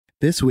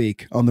This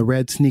week on the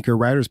Red Sneaker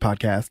Writers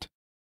Podcast.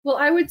 Well,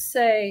 I would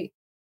say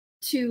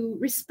to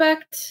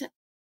respect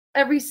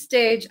every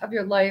stage of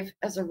your life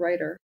as a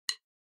writer.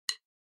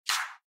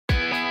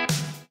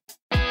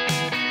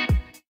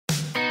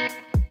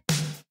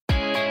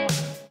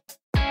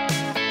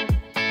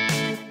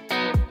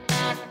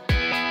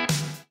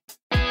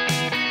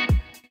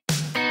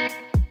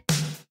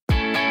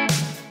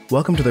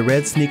 Welcome to the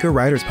Red Sneaker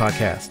Writers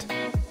Podcast.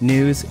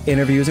 News,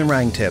 interviews, and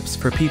writing tips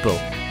for people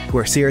who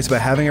are serious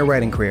about having a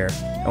writing career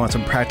and want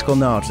some practical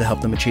knowledge to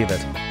help them achieve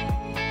it.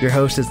 Your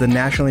host is the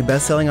nationally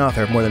best-selling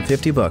author of more than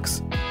 50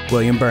 books,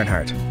 William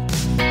Bernhardt.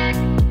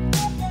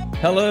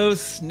 Hello,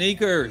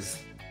 sneakers,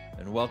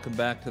 and welcome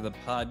back to the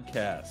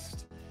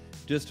podcast.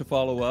 Just to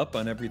follow up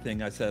on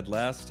everything I said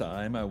last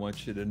time, I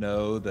want you to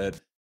know that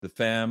the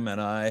fam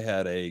and I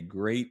had a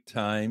great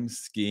time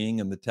skiing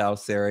in the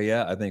Taos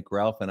area. I think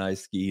Ralph and I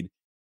skied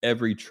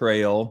every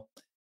trail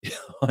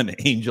on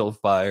Angel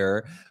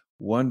Fire.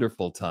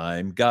 Wonderful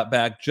time. Got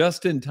back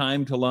just in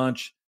time to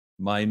launch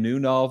my new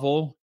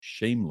novel,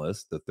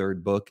 Shameless, the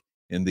third book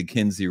in the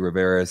Kenzi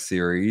Rivera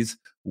series,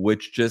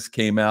 which just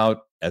came out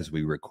as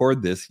we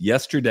record this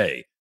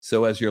yesterday.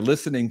 So as you're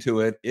listening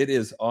to it, it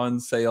is on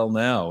sale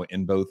now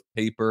in both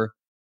paper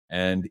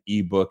and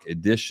ebook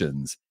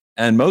editions.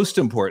 And most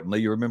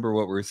importantly, you remember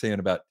what we were saying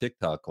about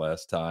TikTok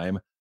last time.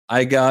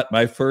 I got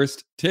my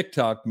first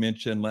TikTok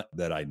mention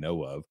that I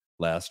know of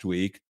last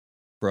week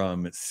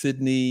from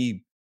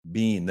Sydney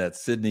Bean.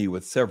 That's Sydney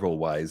with several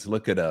Y's.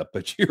 Look it up,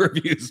 but she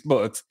reviews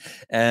books.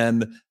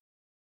 And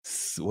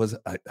I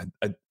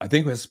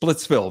think it was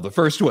Splitsville, the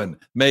first one,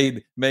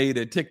 made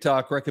a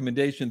TikTok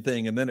recommendation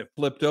thing, and then it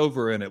flipped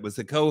over, and it was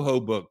a Coho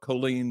book,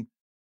 Colleen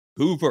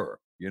Hoover,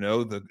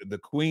 the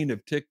queen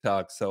of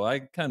TikTok. So I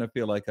kind of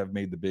feel like I've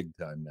made the big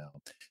time now.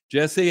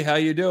 Jesse, how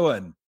you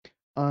doing?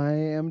 I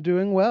am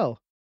doing well.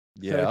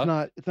 Yeah,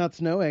 so it's not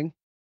snowing,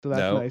 so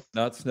that's nice.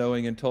 Not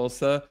snowing in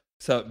Tulsa.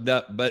 So,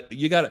 but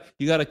you got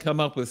to come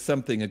up with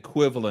something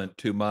equivalent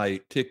to my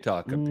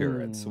TikTok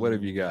appearance. What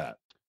have you got?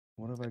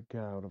 What have I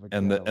got?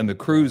 And the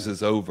cruise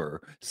is over.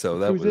 So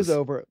the cruise is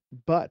over.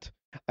 But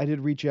I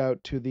did reach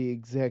out to the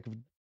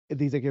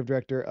executive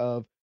director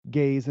of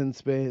Gaze in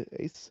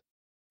Space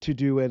to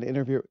do an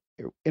interview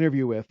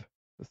with,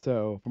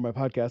 so for my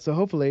podcast. So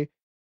hopefully,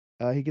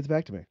 he gets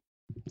back to me.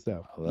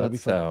 So that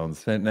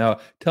sounds fun. Now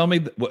tell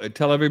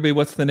everybody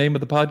what's the name of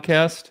the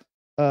podcast.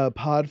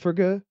 Pod for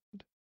Good.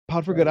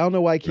 Pod for Good. I don't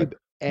know why I keep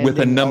ending with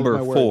a number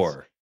 4.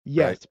 Words.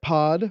 Yes, right?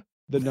 Pod,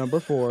 the number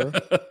 4.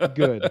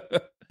 Good.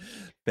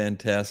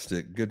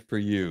 Fantastic. Good for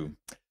you.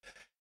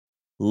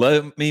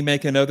 Let me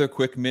make another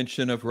quick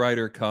mention of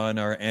WriterCon,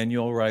 our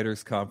annual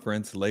writers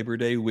conference, Labor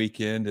Day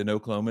weekend in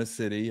Oklahoma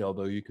City.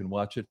 Although you can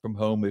watch it from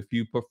home if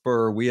you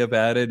prefer, we have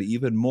added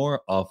even more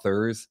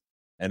authors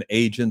and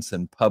agents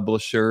and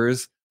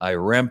publishers. I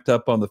ramped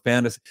up on the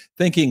fantasy,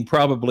 thinking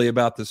probably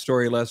about the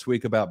story last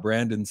week about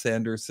Brandon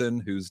Sanderson,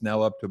 who's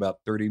now up to about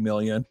 30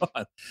 million.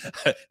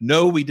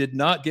 No, we did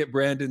not get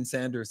Brandon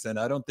Sanderson.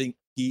 I don't think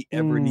he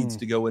ever needs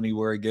to go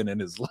anywhere again in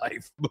his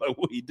life,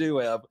 but we do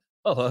have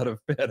a lot of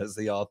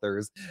fantasy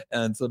authors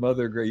and some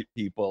other great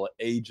people,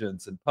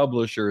 agents and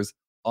publishers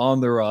on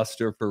the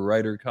roster for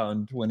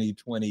WriterCon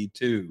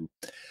 2022.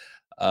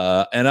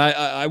 And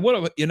I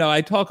want to,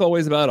 I talk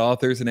always about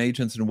authors and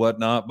agents and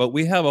whatnot, but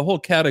we have a whole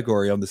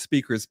category on the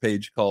speakers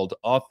page called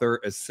author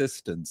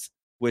assistants,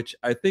 which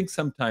I think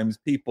sometimes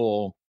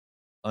people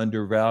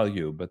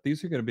undervalue. But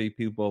these are going to be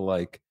people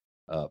like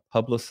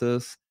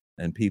publicists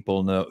and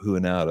people who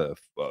know how to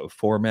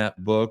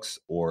format books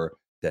or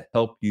to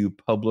help you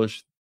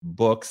publish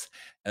books,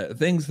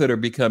 things that are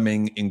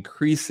becoming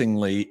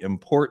increasingly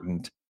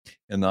important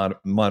in the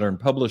modern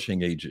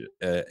publishing age.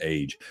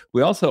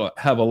 We also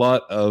have a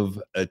lot of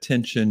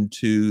attention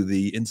to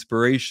the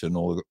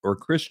inspirational or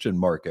Christian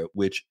market,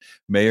 which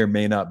may or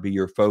may not be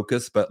your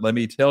focus. But let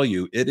me tell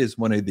you, it is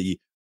one of the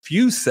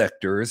few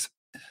sectors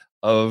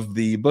of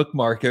the book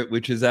market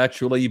which is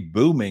actually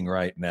booming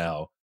right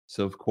now.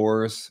 So, of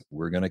course,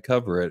 we're going to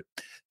cover it.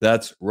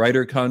 That's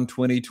WriterCon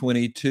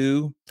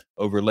 2022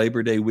 over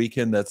Labor Day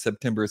weekend. That's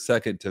September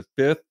 2nd to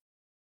 5th.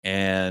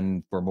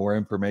 And for more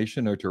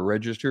information or to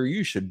register,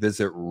 you should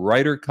visit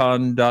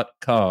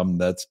writercon.com.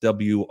 That's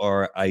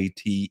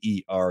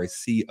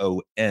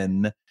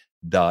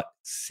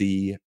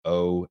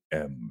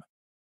WriterCon.com.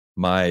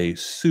 My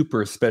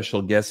super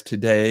special guest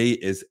today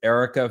is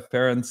Erica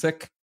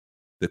Ferencik,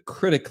 the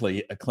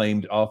critically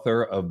acclaimed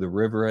author of The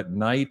River at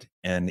Night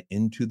and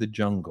Into the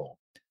Jungle,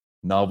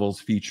 novels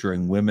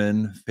featuring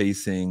women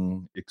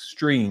facing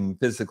extreme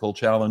physical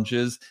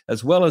challenges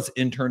as well as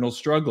internal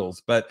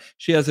struggles. But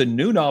she has a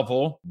new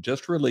novel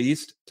just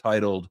released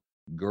titled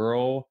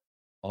Girl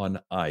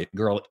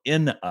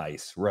in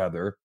Ice,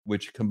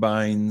 which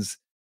combines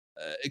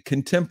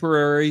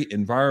contemporary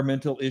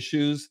environmental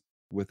issues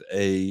with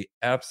a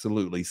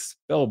absolutely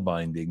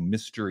spellbinding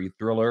mystery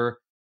thriller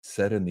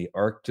set in the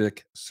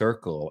Arctic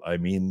Circle. I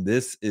mean,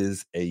 this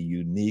is a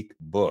unique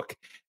book,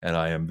 and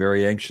I am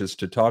very anxious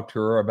to talk to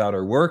her about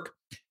her work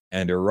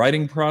and her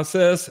writing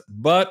process.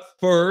 But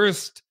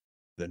first,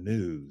 the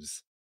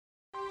news.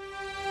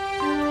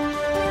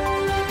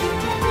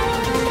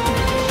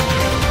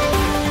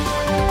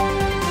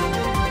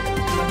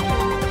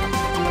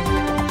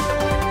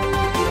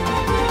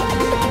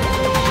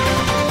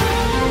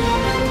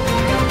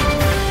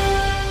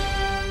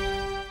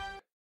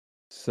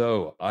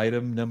 So,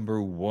 item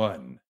number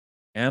one,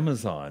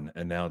 Amazon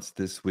announced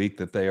this week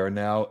that they are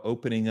now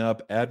opening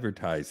up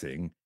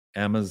advertising,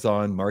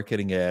 Amazon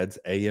marketing ads,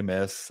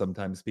 AMS,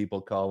 sometimes people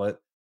call it,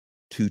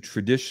 to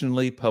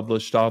traditionally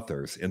published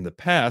authors. In the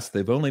past,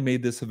 they've only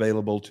made this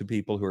available to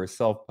people who are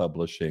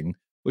self-publishing,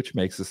 which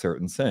makes a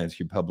certain sense.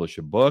 You publish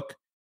a book,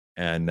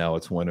 and now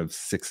it's one of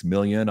 6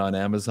 million on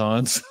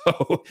Amazon.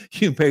 So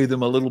you pay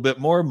them a little bit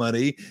more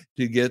money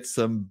to get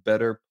some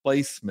better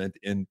placement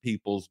in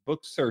people's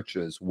book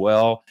searches.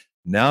 Well,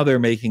 now they're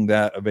making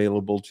that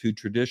available to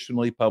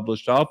traditionally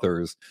published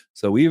authors.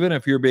 So even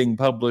if you're being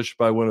published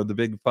by one of the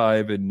big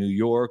five in New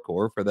York,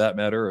 or for that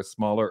matter, a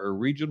smaller or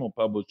regional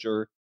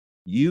publisher,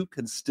 you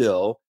can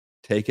still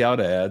take out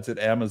ads at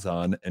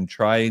Amazon and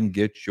try and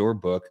get your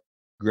book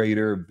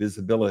greater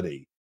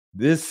visibility.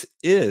 This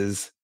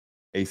is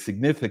a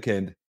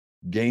significant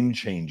game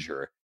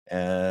changer,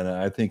 and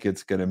I think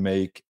it's going to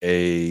make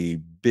a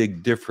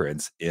big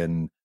difference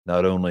in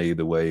not only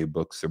the way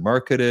books are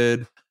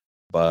marketed,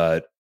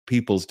 but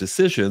people's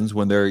decisions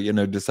when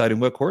they're deciding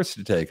what course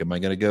to take. Am I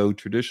going to go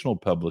traditional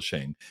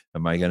publishing?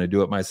 Am I going to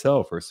do it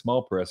myself, or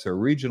small press, or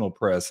regional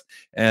press?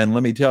 And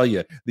let me tell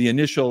you, the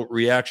initial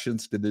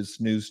reactions to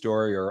this news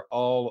story are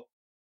all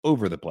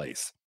over the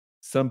place.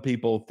 Some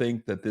people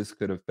think that this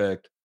could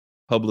affect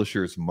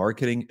publishers'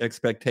 marketing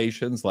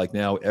expectations. Like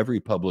now, every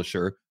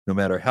publisher, no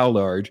matter how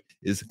large,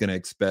 is going to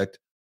expect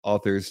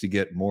authors to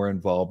get more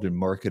involved in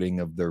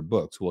marketing of their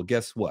books. Well,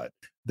 guess what?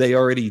 They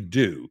already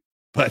do.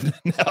 But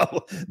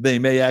now they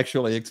may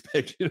actually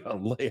expect you to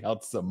lay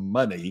out some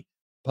money,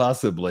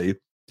 possibly,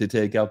 to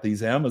take out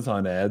these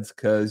Amazon ads,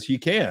 because you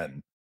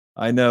can.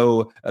 I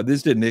know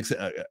this didn't.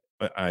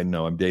 I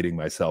know I'm dating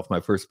myself.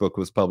 My first book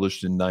was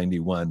published in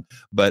 '91,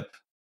 but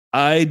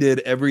I did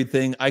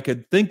everything I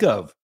could think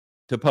of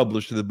to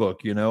publish the book.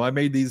 I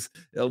made these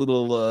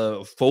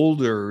little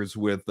folders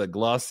with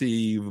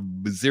glossy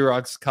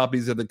Xerox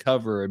copies of the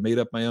cover, and made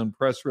up my own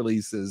press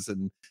releases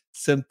and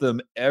sent them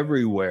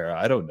everywhere.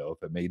 I don't know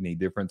if it made any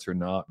difference or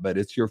not, but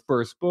it's your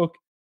first book.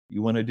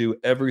 You want to do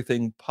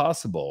everything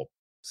possible.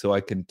 So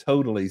I can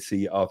totally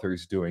see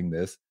authors doing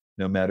this,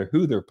 no matter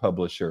who their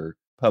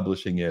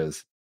publishing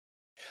is.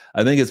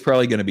 I think it's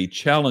probably going to be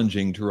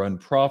challenging to run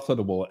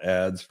profitable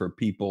ads for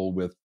people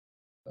with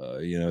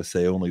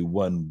say only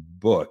one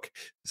book.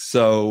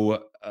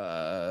 So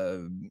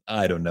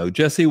I don't know.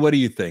 Jesse, what do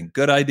you think?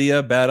 Good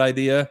idea? Bad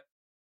idea?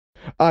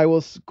 I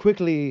will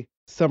quickly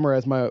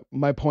summarize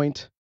my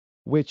point,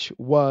 which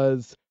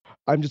was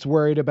I'm just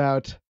worried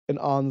about an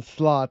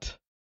onslaught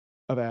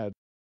of ads.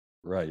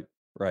 Right.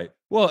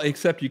 Well,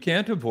 except you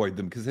can't avoid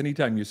them, because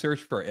anytime you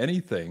search for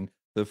anything,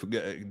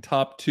 the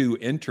top two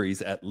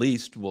entries at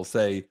least will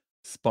say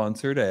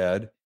sponsored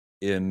ad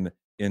in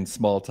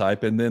small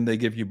type, and then they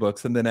give you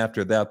books, and then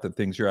after that, the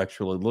things you're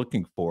actually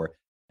looking for.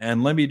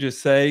 And let me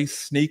just say,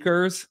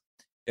 sneakers,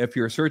 if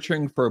you're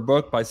searching for a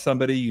book by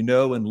somebody you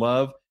know and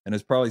love and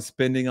is probably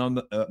spending on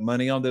the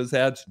money on those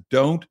ads,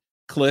 don't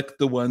click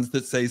the ones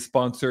that say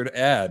sponsored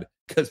ad,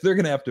 because they're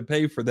going to have to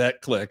pay for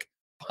that click.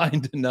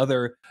 Find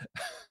another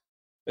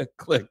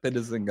click that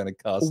isn't going to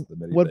cost them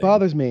anything. What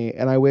bothers me,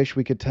 and I wish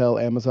we could tell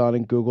Amazon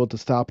and Google to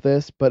stop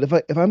this, but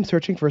if I'm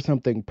searching for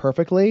something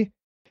perfectly,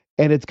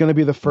 and it's going to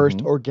be the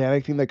first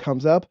organic thing that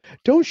comes up,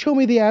 don't show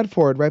me the ad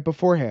for it right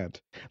beforehand.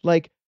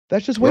 Like,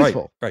 that's just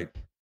wasteful. Right.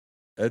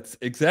 That's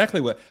exactly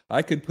what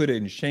I could put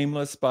in.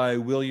 Shameless by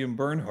William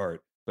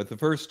Bernhardt, but the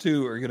first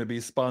two are going to be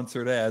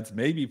sponsored ads,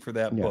 maybe for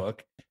that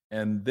book,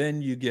 and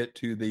then you get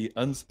to the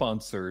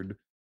unsponsored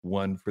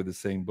one for the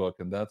same book,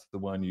 and that's the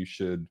one you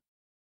should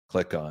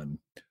click on.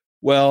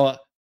 Well,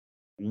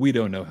 we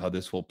don't know how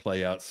this will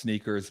play out,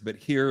 sneakers, but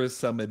here is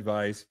some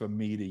advice from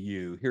me to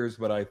you. Here's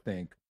what I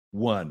think.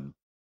 1,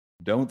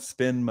 don't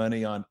spend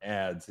money on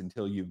ads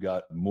until you've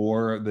got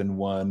more than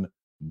one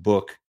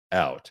book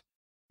out,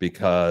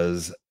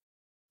 because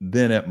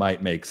then it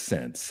might make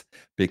sense,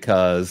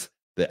 because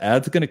the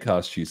ad's going to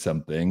cost you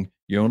something.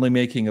 You're only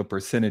making a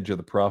percentage of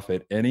the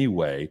profit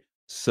anyway,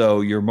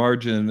 so your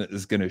margin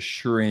is going to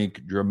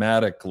shrink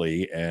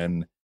dramatically,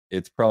 and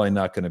it's probably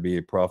not going to be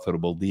a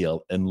profitable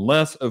deal,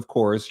 unless, of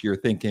course, you're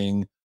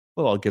thinking,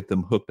 well, I'll get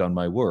them hooked on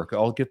my work.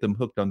 I'll get them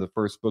hooked on the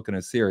first book in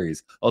a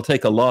series. I'll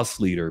take a loss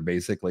leader,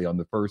 basically, on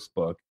the first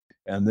book,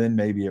 and then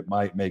maybe it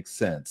might make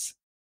sense.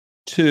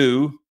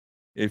 2,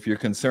 if you're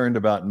concerned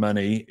about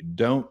money,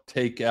 don't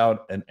take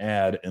out an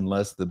ad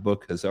unless the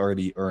book has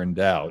already earned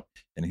out.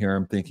 And here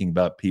I'm thinking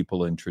about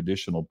people in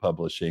traditional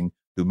publishing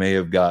who may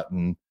have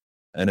gotten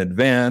an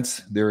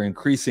advance. They're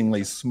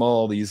increasingly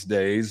small these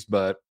days,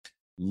 but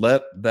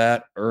let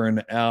that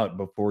earn out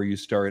before you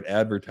start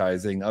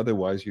advertising.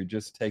 Otherwise, you're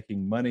just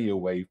taking money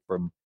away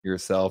from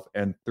yourself.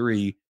 And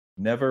 3,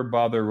 never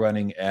bother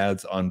running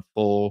ads on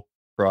full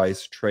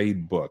price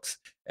trade books.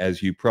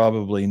 As you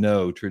probably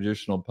know,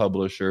 traditional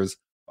publishers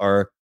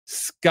are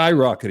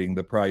skyrocketing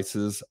the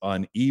prices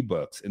on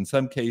ebooks. In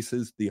some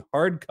cases, the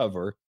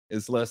hardcover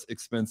is less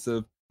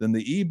expensive than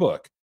the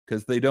ebook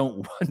because they don't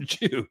want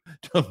you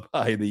to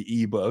buy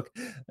the ebook.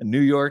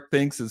 New York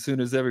thinks as soon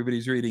as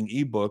everybody's reading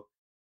ebook,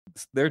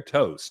 they're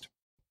toast.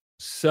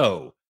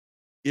 So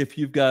if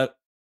you've got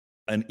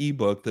an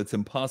ebook that's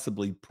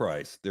impossibly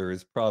priced, there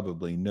is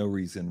probably no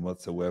reason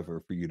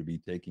whatsoever for you to be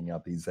taking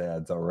out these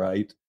ads, all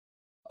right?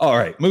 All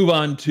right, move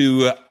on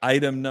to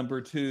item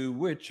number 2,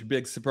 which,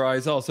 big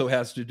surprise, also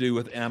has to do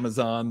with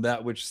Amazon,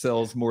 that which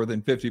sells more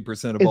than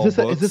 50% of all books.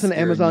 Is this an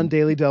Amazon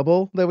Daily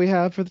Double that we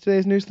have for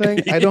today's news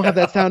thing? I don't have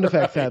that sound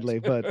effect, sadly,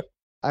 but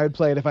I would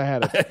play it if I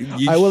had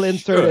it. I will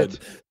insert it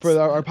for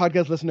our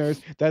podcast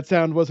listeners. That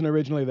sound wasn't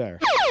originally there.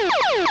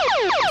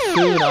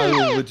 Soon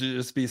I would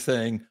just be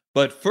saying,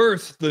 but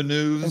first the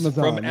news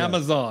from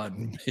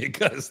Amazon,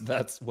 because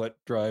that's what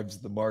drives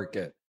the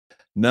market.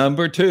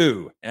 Number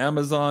 2,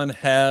 Amazon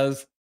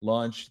has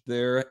launched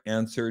their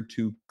answer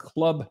to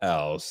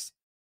Clubhouse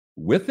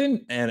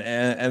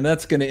and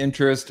that's going to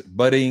interest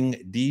budding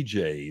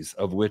DJs,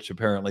 of which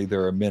apparently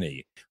there are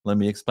many. Let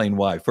me explain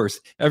why.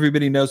 First,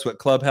 everybody knows what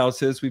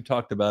Clubhouse is. We've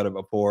talked about it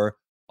before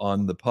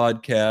on the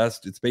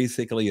podcast. It's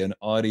basically an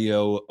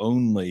audio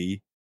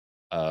only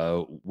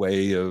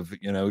way of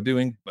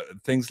doing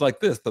things like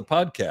this, the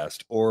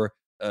podcast, or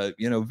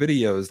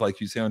videos like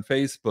you see on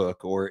Facebook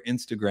or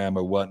Instagram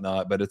or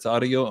whatnot, but it's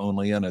audio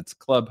only and it's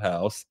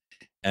Clubhouse,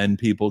 and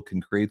people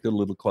can create their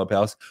little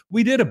Clubhouse.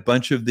 We did a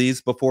bunch of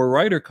these before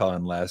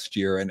WriterCon last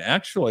year, and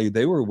actually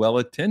they were well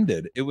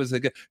attended. It was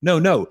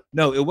no,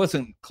 it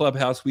wasn't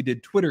Clubhouse. We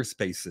did Twitter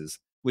Spaces,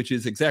 which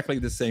is exactly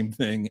the same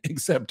thing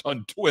except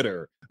on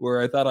Twitter,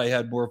 where I thought I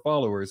had more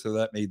followers, so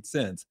that made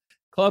sense.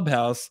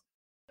 Clubhouse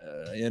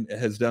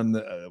has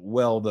done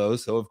well, though.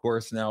 So, of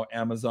course, now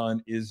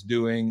Amazon is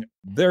doing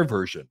their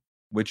version,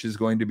 which is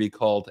going to be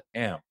called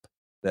AMP.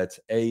 That's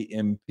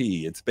AMP.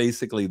 It's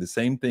basically the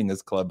same thing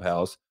as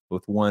Clubhouse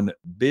with one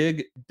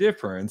big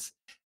difference.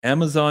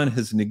 Amazon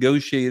has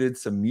negotiated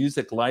some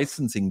music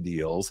licensing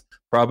deals,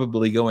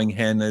 probably going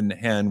hand in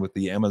hand with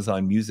the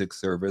Amazon Music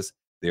service.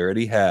 They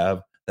already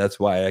have. That's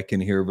why I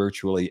can hear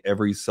virtually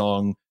every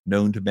song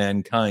known to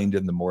mankind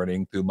in the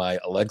morning through my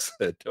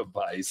Alexa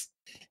device.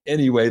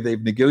 Anyway,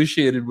 they've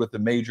negotiated with the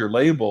major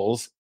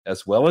labels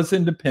as well as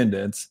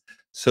independents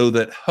so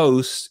that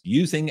hosts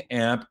using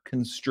AMP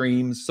can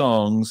stream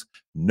songs,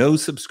 no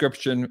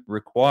subscription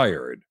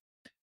required.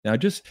 Now,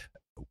 just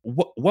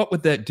what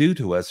would that do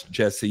to us,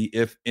 Jesse,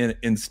 if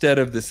instead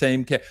of the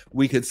same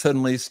we could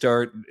suddenly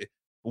start?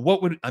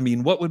 What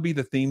would be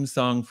the theme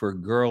song for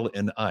Girl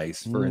in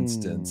Ice, for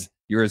instance?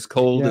 You're as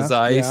cold as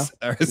ice,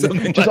 or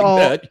something just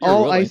like that.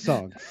 All ice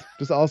songs.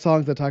 Just all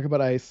songs that talk about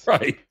ice.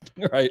 Right.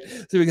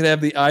 So we could have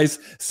the ice,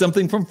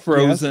 something from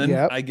Frozen,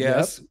 I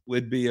guess,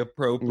 would be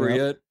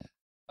appropriate.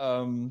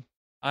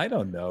 I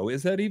don't know.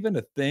 Is that even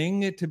a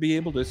thing, to be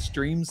able to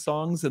stream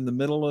songs in the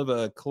middle of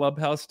a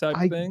Clubhouse type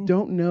thing? I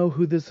don't know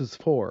who this is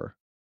for.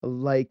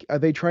 Like, are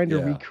they trying to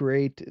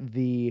recreate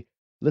the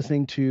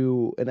listening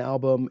to an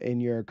album in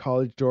your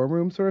college dorm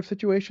room sort of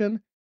situation?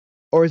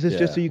 Or is this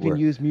just so you can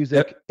use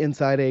music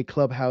inside a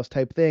Clubhouse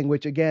type thing,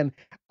 which, again,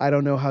 I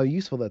don't know how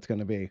useful that's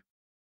going to be.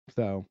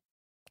 So,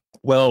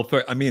 well,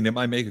 it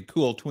might make a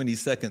cool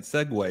 20-second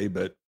segue,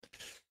 but,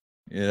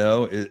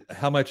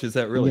 how much is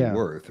that really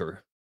worth?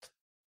 Or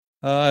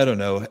I don't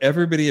know.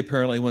 Everybody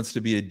apparently wants to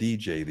be a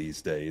DJ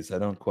these days. I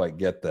don't quite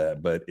get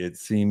that, but it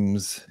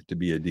seems to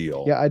be a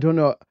deal. Yeah, I don't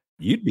know.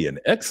 You'd be an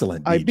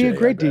excellent DJ. I'd be a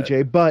great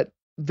DJ, but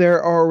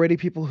there are already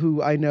people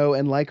who I know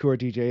and like who are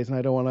DJs, and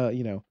I don't want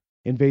to,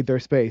 invade their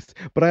space.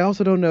 But I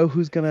also don't know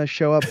who's going to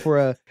show up for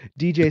a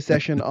DJ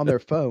session on their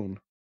phone,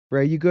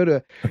 right? You go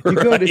to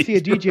see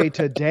a DJ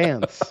to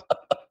dance.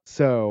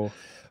 So,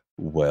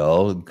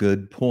 well,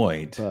 good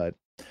point. But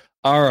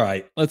all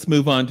right, let's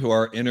move on to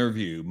our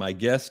interview. My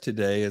guest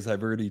today, as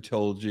I've already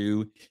told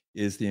you,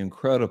 is the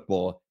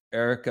incredible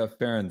Erica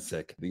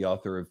Ferencik, the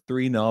author of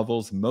 3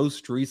 novels,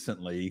 most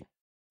recently,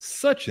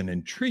 such an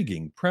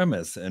intriguing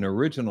premise and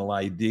original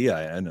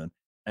idea,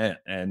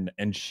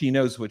 and she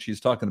knows what she's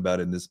talking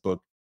about in this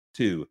book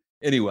too.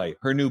 Anyway,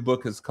 her new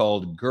book is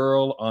called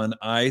Girl on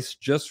Ice,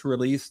 just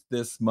released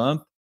this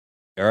month.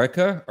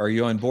 Erica, are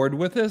you on board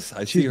with us?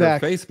 I see her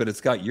face, but it's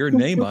got your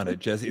name on it,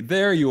 Jesse.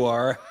 There you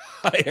are.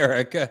 Hi,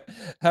 Erica.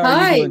 How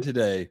are you doing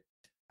today?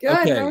 Good.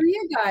 Okay. How are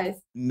you guys?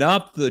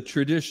 Not the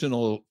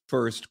traditional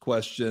first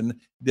question.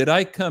 Did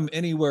I come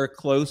anywhere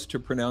close to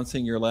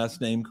pronouncing your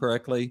last name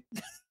correctly?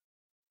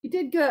 You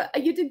did good.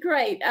 You did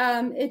great.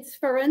 It's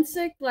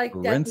Ferencik, like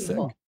dead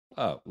people.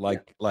 Oh,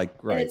 like right.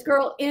 And it's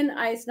Girl in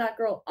Ice, not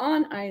Girl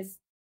on Ice.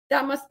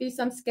 That must be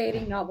some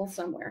skating novel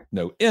somewhere.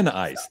 No, in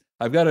ice.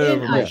 I've got it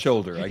over my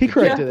shoulder. He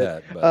corrected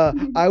that. But...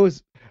 I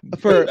was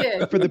for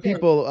the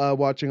people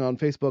watching on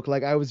Facebook.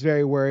 Like, I was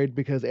very worried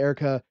because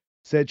Erica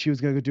said she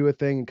was going to do a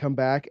thing and come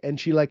back, and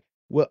she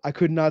well, I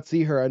could not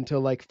see her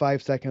until like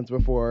 5 seconds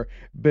before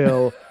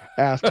Bill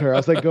asked her. I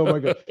was like, oh my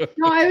god.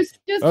 No, I was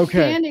just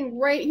Okay. standing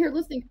right here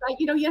listening.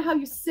 You know how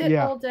you sit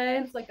Yeah. all day,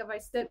 and it's like if I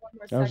sit one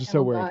more I second, was just so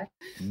I'll worried.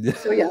 die.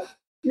 So yeah,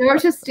 I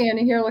was just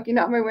standing here looking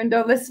out my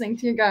window, listening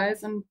to you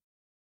guys, and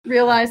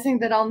realizing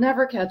that I'll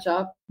never catch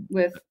up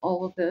with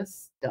all of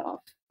this stuff.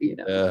 You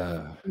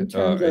know, in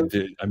terms of,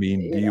 do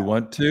you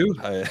want to?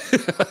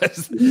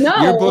 No.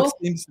 Your book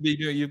seems to be,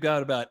 you've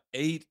got about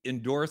 8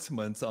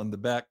 endorsements on the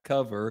back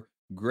cover,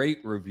 great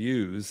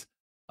reviews.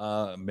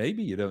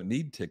 Maybe you don't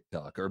need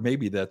TikTok, or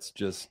maybe that's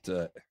just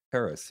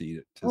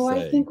heresy to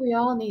say. I think we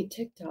all need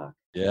TikTok.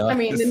 Yeah. I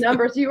mean, the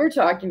numbers you were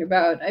talking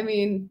about. I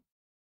mean,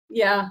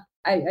 yeah,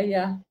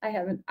 I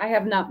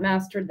have not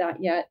mastered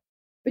that yet.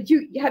 But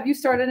have you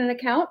started an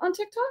account on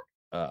TikTok?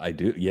 I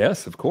do.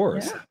 Yes, of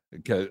course.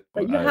 Yeah.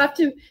 But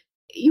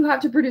you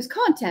have to produce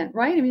content,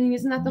 right? I mean,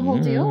 isn't that the whole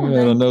deal?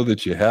 I don't know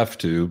that you have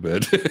to,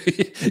 but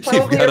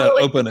you've got to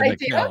open an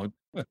account.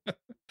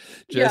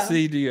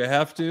 Jesse, do you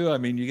have to? I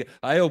mean,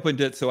 I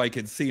opened it so I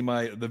could see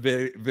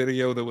the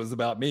video that was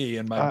about me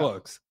and my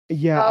books.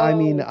 Yeah, I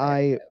mean,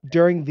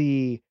 during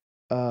the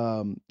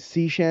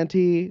sea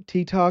shanty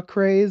TikTok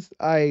craze,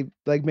 I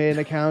like made an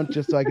account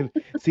just so I could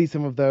see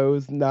some of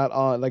those, not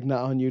on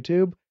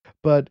YouTube.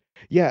 But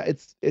yeah,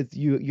 it's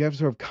you have to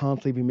sort of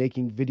constantly be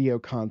making video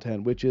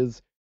content, which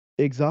is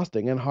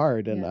exhausting and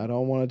hard, and I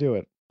don't want to do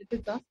it. It's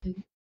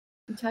exhausting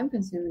and time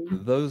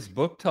consuming. Those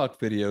book talk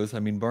videos, I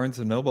mean, Barnes &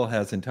 Noble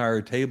has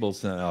entire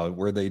tables now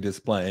where they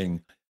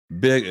displaying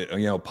big,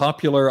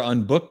 popular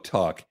on book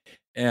talk.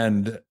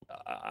 And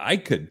I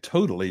could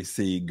totally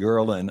see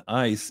Girl and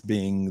Ice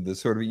being the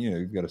sort of,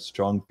 you've got a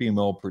strong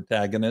female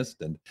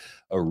protagonist and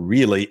a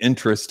really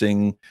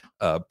interesting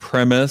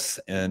premise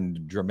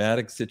and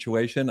dramatic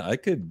situation. I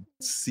could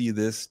see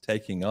this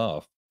taking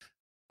off.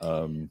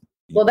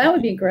 Well, that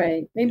would be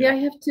great. Maybe I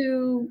have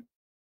to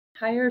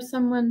hire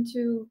someone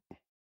to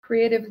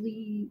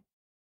creatively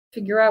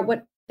figure out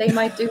what they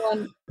might do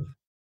on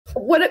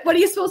what are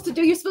you supposed to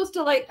do? You're supposed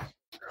to like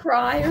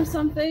cry or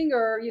something,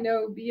 or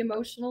be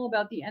emotional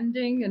about the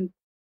ending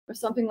or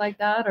something like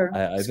that. Or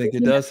I think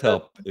it does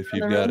help if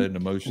you've got an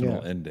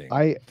emotional ending.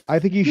 I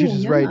think you should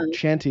just write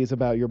shanties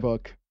about your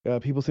book.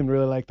 People seem to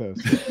really like those.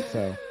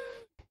 So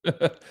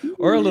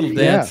or a little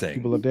dancing. Yeah,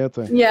 people love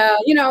dancing. Yeah,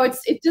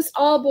 it just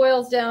all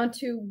boils down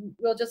to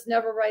we'll just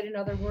never write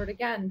another word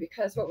again,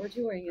 because what we're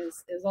doing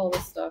is all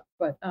this stuff.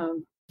 But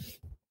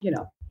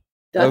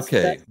that's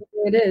the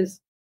way it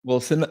is. Well,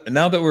 so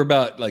now that we're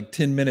about like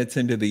 10 minutes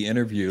into the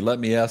interview, let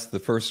me ask the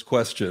first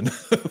question,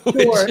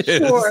 which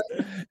is,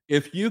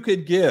 if you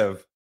could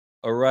give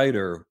a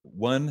writer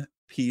one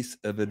piece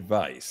of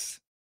advice,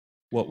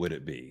 what would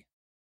it be?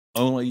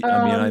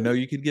 I know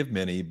you could give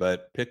many,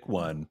 but pick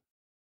one,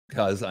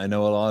 because I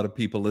know a lot of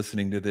people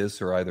listening to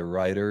this are either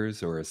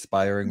writers or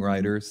aspiring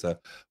writers. So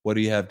what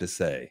do you have to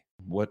say?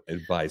 What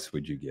advice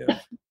would you give?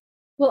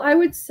 Well, I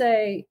would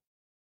say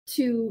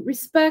to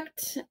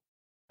respect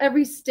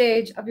every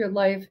stage of your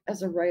life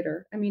as a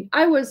writer. I mean,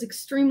 I was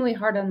extremely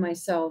hard on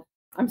myself.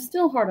 I'm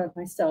still hard on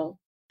myself.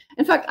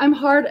 In fact,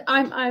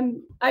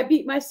 I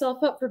beat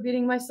myself up for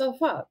beating myself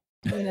up,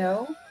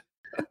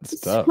 That's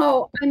tough.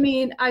 So, I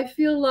mean, I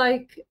feel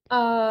like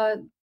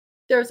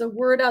there's a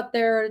word out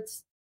there,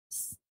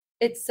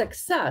 it's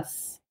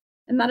success.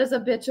 And that is a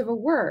bitch of a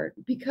word,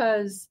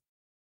 because,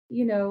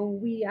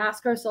 we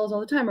ask ourselves all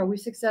the time, are we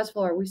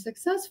successful? Are we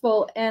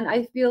successful? And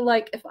I feel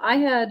like if I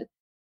had,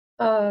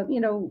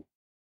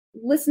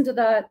 listen to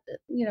that,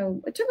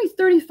 it took me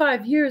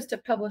 35 years to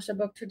publish a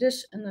book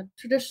in the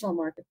traditional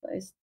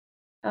marketplace.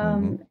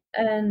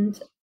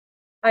 And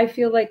I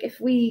feel like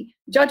if we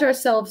judge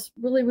ourselves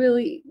really,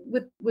 really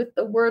with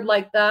a word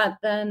like that,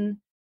 then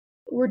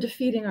we're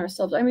defeating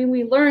ourselves. I mean,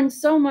 we learn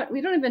so much.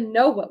 We don't even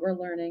know what we're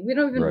learning. We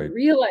don't even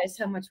realize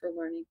how much we're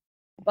learning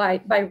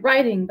by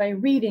writing, by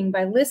reading,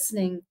 by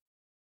listening,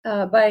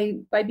 by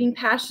being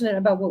passionate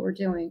about what we're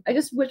doing. I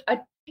just wish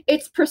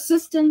it's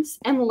persistence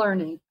and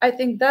learning. I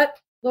think that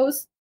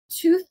those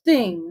two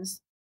things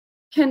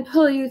can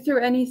pull you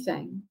through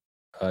anything.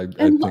 And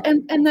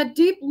that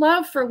deep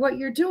love for what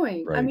you're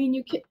doing. I mean,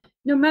 you can,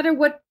 no matter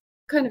what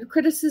kind of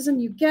criticism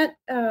you get,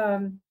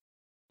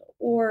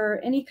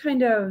 or any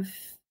kind of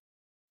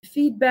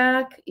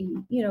feedback,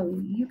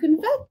 you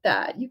can vet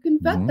that. You can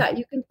vet that.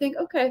 You can think,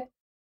 okay,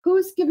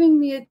 who's giving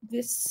me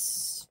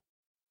this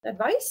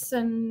advice,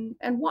 and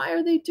why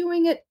are they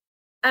doing it?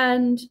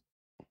 And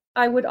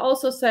I would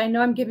also say, I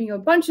know I'm giving you a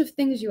bunch of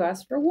things. You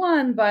asked for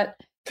one, but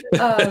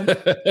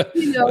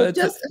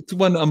it's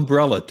one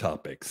umbrella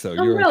topic, so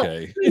you're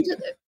okay.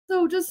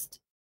 So just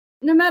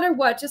no matter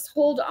what, just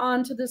hold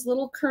on to this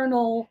little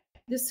kernel,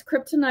 this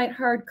kryptonite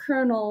hard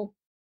kernel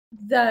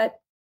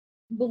that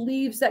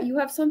believes that you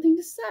have something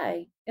to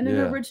say in an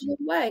original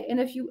way.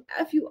 And if you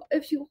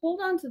hold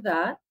on to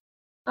that,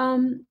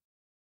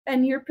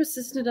 and you're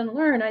persistent and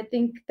learn, I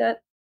think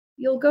that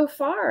you'll go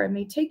far. It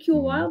may take you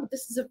a while, but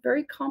this is a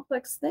very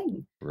complex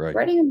thing.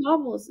 Writing a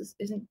novel is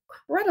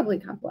incredibly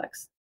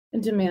complex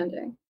and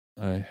demanding.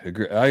 I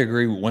agree. I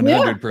agree Yeah,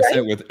 100%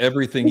 right? with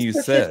everything you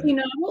For 50 said.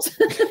 novels.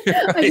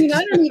 I Right? mean,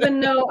 I don't even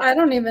know. I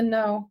don't even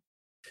know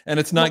And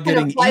it's what not kind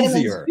of getting vitamins.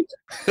 easier.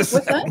 What's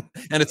that?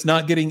 And it's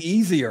not getting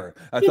easier.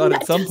 I thought at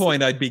That some doesn't.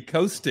 point I'd be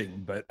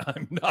coasting, but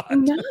I'm not.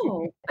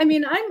 No, I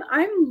mean, I'm,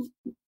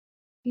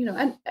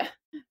 and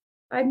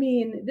I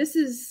mean,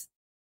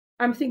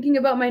 I'm thinking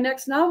about my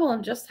next novel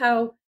and just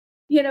how,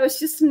 it's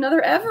just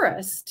another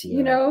Everest.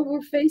 Yeah.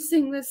 We're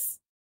facing this.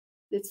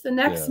 It's the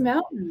next Yeah.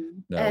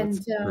 mountain, No, and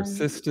it's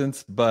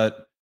persistence,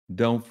 but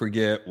don't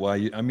forget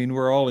why I mean,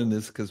 we're all in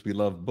this because we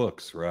love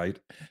books, right?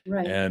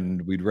 right,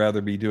 And we'd rather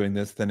be doing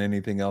this than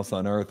anything else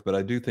on earth. But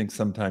I do think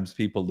sometimes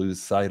people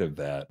lose sight of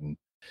that,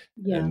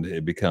 yeah, and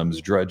it becomes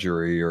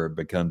drudgery or it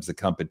becomes a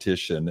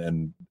competition.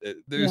 And yeah,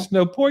 there's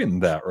no point in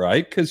that,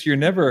 right? Because you're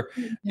never,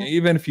 yeah.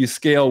 even if you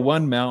scale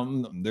one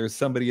mountain, there's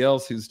somebody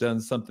else who's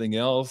done something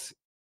else.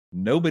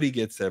 Nobody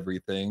gets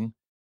everything.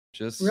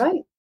 Just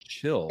Right.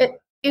 chill.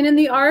 And in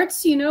the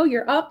arts,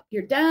 you're up,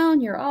 you're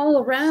down, you're all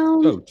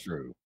around. So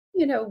true.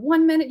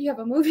 1 minute you have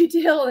a movie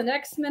deal, the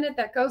next minute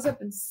that goes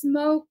up in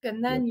smoke,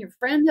 and then your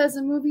friend has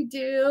a movie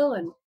deal,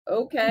 and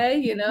okay,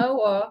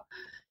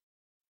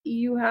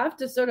 you have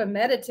to sort of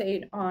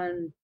meditate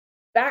on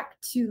back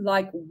to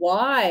like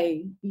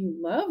why you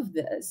love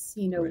this.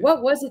 Right.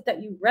 What was it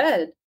that you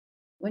read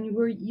when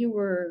you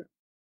were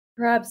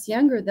perhaps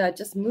younger that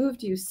just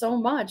moved you so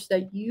much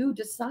that you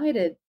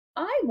decided,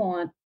 I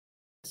want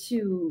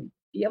to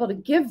be able to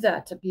give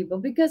that to people?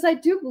 Because I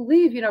do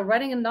believe,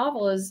 writing a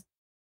novel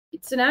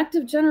it's an act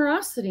of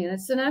generosity and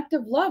it's an act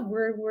of love.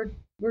 We're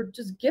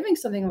just giving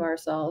something of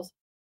ourselves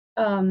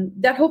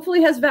that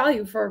hopefully has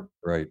value for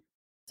Right.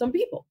 some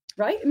people,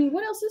 right? I mean,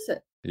 what else is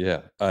it?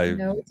 Yeah.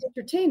 It's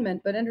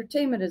entertainment, but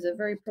entertainment is a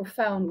very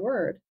profound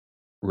word.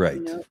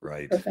 Right.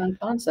 Right. Profound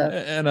concept.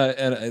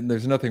 And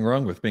there's nothing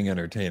wrong with being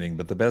entertaining,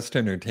 but the best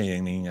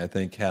entertaining, I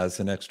think,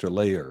 has an extra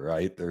layer,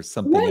 right? There's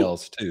something Right.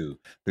 else too.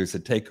 There's a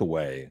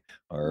takeaway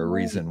or a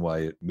Right. reason why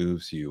it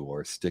moves you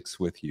or sticks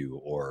with you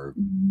or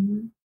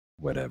Mhm.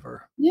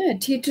 whatever. Yeah,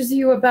 it teaches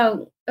you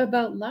about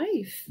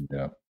life.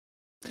 Yeah.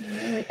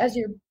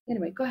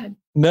 Anyway, go ahead.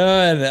 No,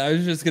 and I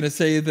was just going to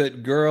say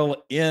that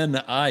Girl in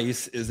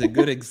Ice is a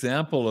good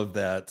example of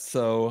that.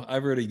 So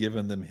I've already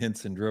given them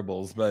hints and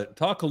dribbles, but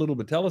talk a little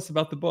bit. Tell us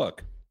about the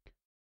book.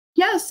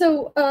 Yeah,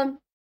 so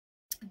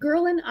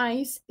Girl in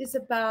Ice is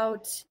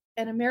about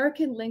an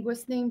American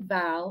linguist named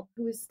Val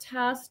who is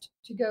tasked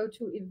to go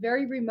to a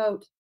very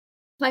remote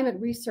climate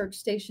research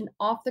station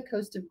off the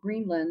coast of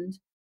Greenland,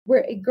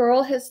 where a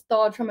girl has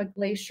thawed from a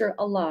glacier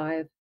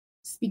alive,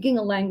 speaking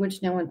a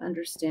language no one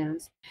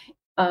understands.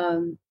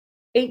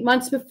 8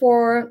 months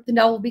before the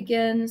novel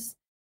begins,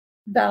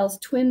 Val's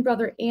twin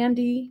brother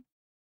Andy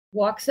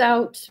walks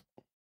out,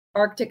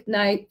 Arctic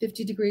night,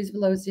 50 degrees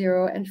below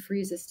zero, and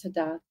freezes to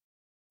death.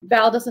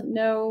 Val doesn't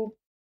know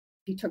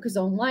he took his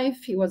own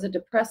life. He was a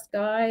depressed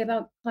guy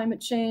about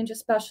climate change,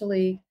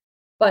 especially,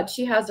 but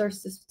she has her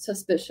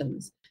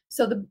suspicions.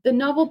 So the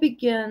novel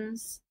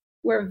begins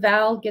where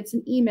Val gets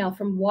an email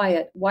from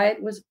Wyatt.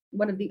 Wyatt was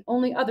one of the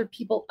only other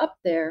people up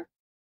there.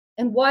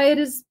 And Wyatt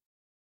is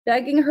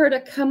begging her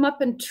to come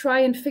up and try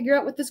and figure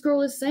out what this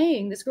girl is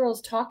saying. This girl is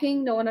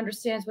talking. No one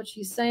understands what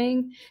she's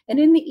saying. And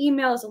in the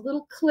email is a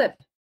little clip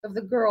of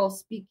the girl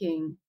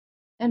speaking.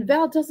 And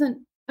Val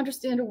doesn't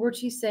understand a word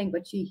she's saying,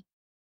 but she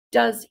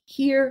does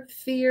hear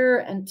fear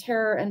and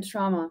terror and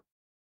trauma.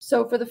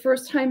 So for the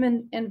first time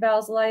in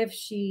Val's life,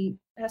 she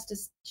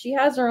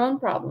has her own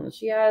problems.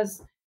 She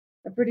has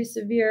a pretty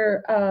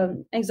severe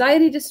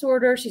anxiety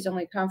disorder. She's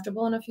only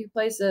comfortable in a few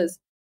places.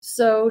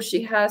 So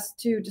she has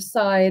to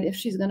decide if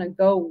she's going to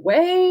go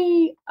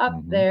way up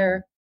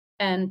there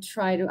and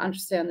try to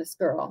understand this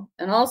girl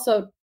and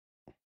also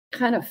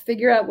kind of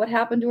figure out what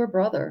happened to her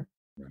brother.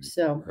 Right.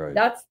 So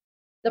that's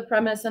the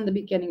premise and the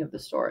beginning of the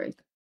story.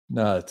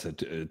 No,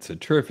 it's a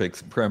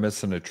terrific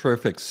premise and a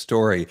terrific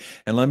story.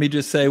 And let me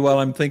just say while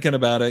I'm thinking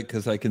about it,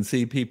 because I can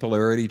see people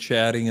are already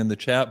chatting in the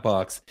chat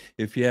box,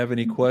 if you have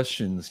any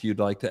questions you'd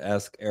like to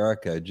ask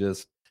Erica,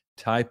 just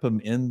type them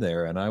in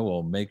there and I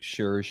will make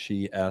sure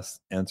she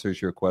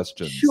answers your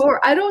questions. Sure.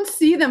 I don't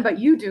see them, but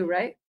you do,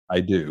 right? I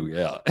do,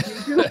 yeah.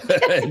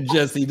 And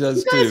Jesse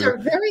does too. You guys are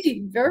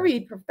very,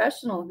 very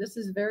professional. This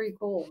is very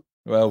cool.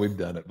 Well, we've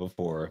done it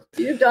before.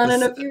 You've done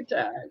it a few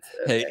times.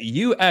 Okay. Hey,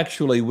 you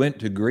actually went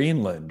to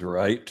Greenland,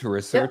 right, to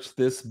research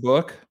this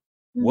book?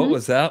 What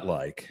was that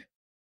like?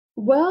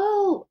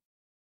 Well,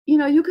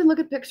 you can look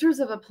at pictures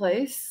of a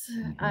place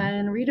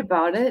and read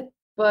about it,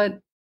 but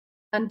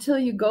until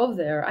you go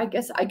there, I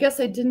guess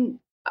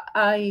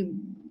I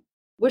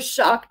was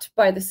shocked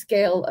by the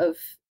scale of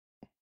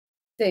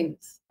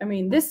things. I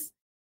mean, this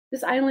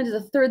island is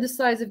a third the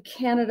size of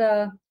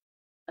Canada.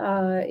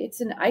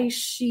 It's an ice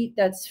sheet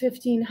that's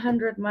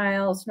 1,500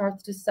 miles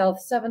north to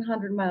south,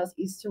 700 miles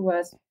east to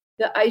west.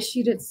 The ice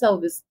sheet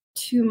itself is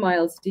 2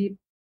 miles deep,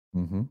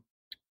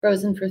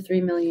 frozen for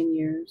 3 million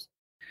years.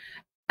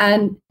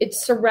 And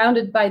it's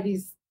surrounded by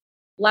these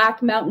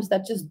black mountains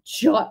that just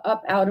jut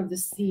up out of the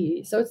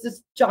sea. So it's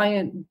this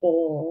giant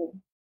bowl.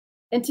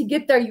 And to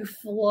get there, you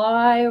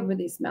fly over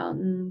these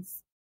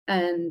mountains,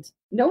 and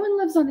no one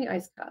lives on the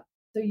ice cap.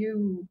 So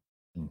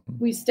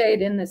we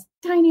stayed in this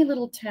tiny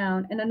little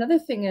town. And another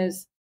thing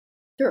is,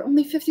 there are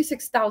only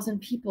 56,000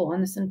 people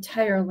on this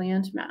entire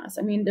landmass.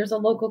 I mean, there's a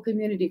local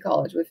community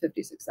college with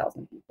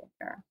 56,000 people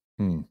there.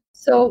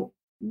 So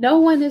no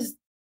one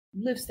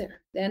lives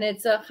there. And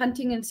it's a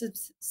hunting and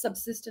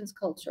subsistence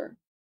culture,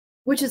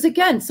 which is,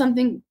 again,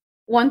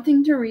 one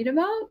thing to read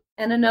about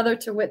and another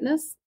to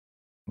witness.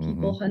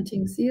 People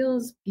hunting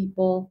seals,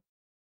 people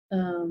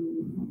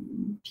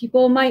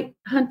might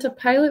hunt a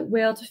pilot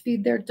whale to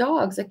feed their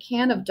dogs. A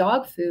can of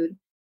dog food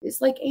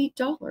is like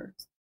 $8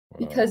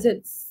 because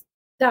it's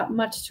that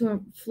much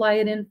to fly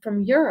it in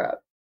from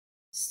Europe.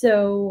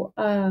 So,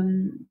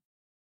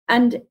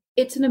 and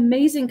it's an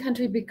amazing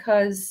country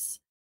because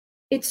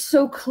it's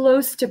so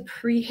close to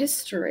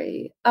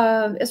prehistory.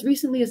 As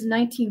recently as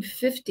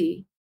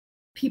 1950,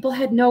 people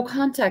had no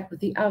contact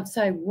with the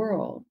outside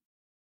world.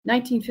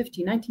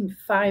 1950.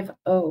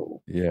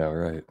 Yeah,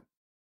 right.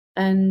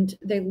 And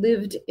they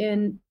lived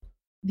in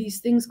these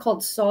things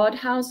called sod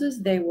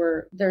houses.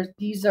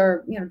 These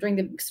are, during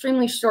the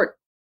extremely short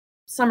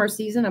summer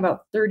season,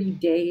 about 30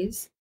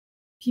 days,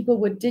 people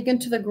would dig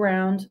into the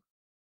ground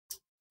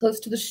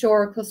close to the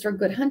shore, close to a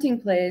good hunting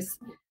place,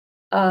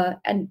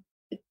 and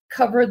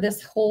cover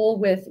this hole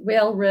with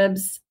whale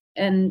ribs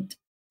and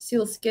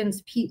seal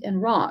skins, peat,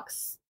 and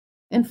rocks.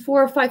 And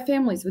 4 or 5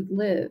 families would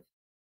live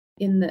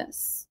in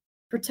this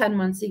for 10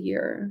 months a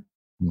year.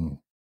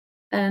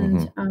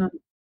 And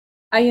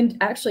I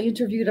actually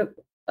interviewed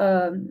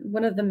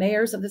one of the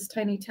mayors of this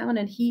tiny town,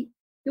 and he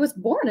was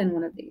born in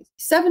one of these.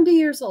 70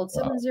 years old,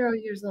 70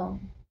 years old.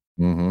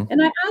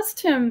 And I asked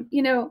him,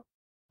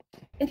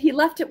 and he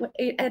left it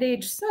at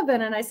age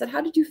 7. And I said,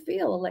 how did you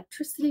feel?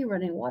 Electricity,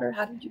 running water,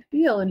 how did you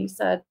feel? And he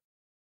said,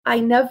 I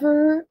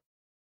never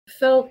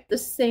felt the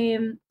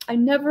same. I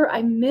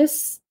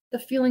miss the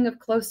feeling of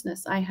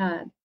closeness I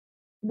had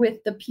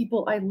with the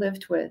people I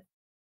lived with,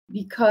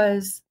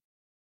 because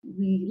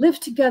we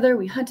lived together,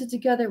 we hunted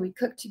together, we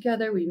cooked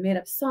together, we made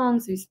up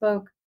songs, we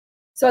spoke.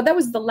 So that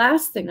was the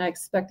last thing I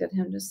expected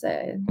him to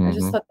say. I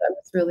just thought that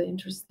was really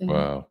interesting.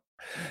 Wow.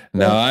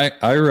 Now,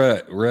 I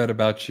read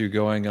about you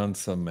going on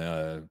some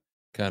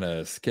kind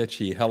of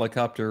sketchy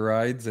helicopter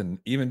rides and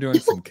even doing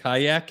some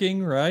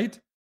kayaking, right?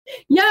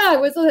 Yeah,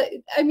 it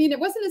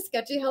wasn't a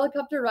sketchy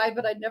helicopter ride,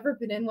 but I'd never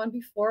been in one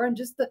before. And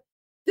just the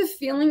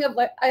feeling of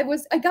like, I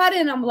got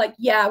in, I'm like,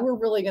 yeah, we're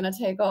really going to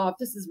take off.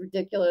 This is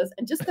ridiculous.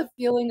 And just the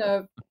feeling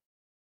of,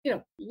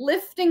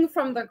 lifting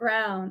from the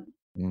ground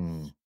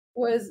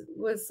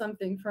was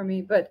something for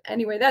me. But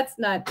anyway, that's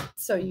not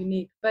so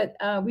unique. But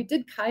we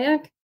did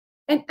kayak,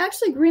 and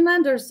actually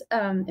Greenlanders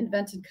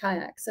invented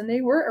kayaks, and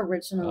they were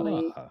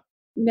originally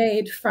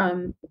made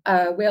from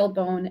whale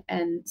bone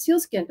and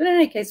sealskin. But in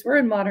any case, we're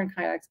in modern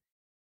kayaks.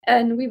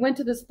 And we went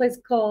to this place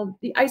called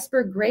the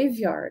Iceberg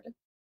Graveyard.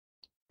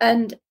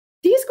 And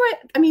these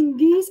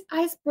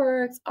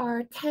icebergs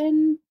are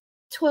 10,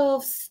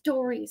 12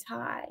 stories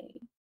high.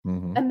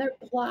 And they're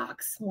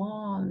blocks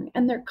long,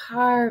 and they're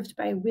carved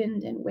by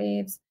wind and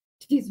waves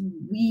to these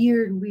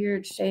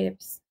weird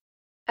shapes.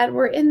 And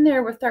we're in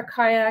there with our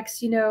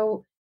kayaks,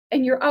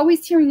 and you're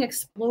always hearing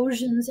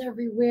explosions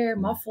everywhere,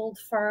 muffled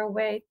far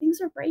away.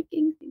 Things are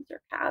breaking, things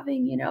are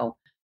calving,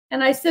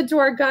 And I said to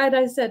our guide,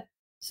 I said,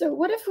 so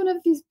what if one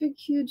of these big,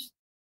 huge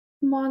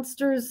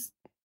monsters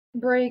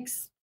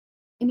breaks?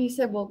 And he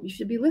said, well, you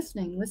should be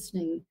listening.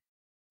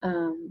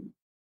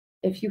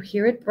 If you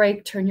hear it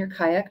break, turn your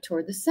kayak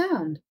toward the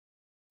sound,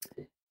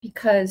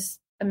 because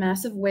a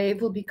massive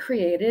wave will be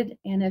created.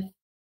 And if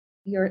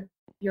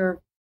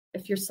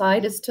your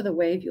side is to the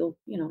wave, you'll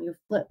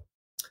flip.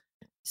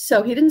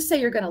 So he didn't say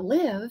you're going to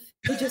live.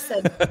 He just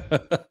said,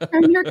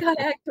 turn your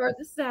kayak toward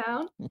the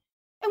sound.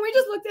 And we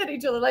just looked at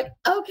each other like,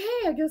 okay,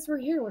 I guess we're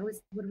here. What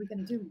are we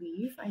going to do?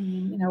 Leave? I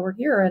mean, we're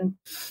here. And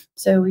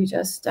so we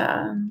just,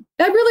 I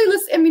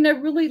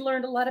really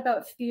learned a lot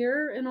about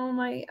fear in all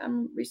my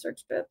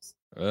research trips.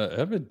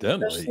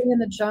 Evidently. Especially in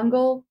the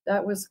jungle.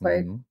 That was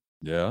quite.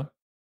 Yeah.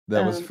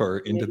 That was for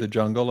Into the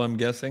Jungle, I'm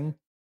guessing.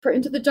 For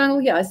Into the Jungle,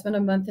 yeah. I spent a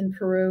month in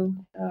Peru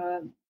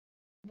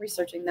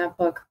researching that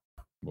book.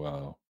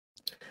 Wow.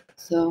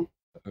 So.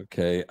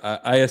 Okay,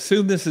 I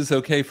assume this is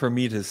okay for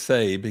me to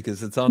say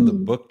because it's on the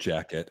book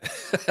jacket.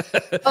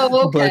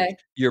 Oh, okay. But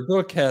your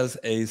book has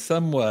a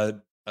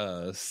somewhat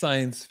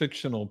science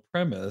fictional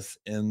premise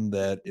in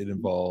that it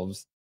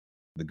involves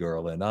the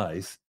girl in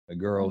ice, a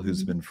girl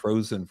who's been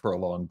frozen for a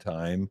long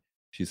time.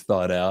 She's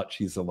thawed out,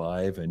 she's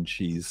alive, and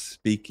she's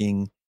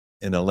speaking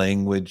in a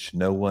language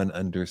no one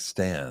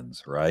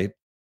understands, right?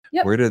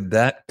 Yep. Where did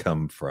that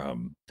come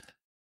from?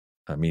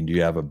 I mean, do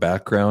you have a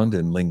background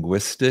in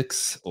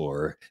linguistics,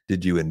 or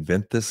did you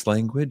invent this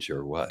language,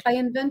 or what? I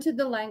invented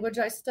the language.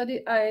 I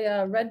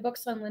read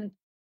books on,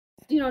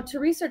 to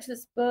research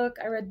this book,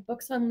 I read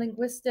books on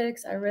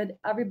linguistics. I read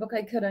every book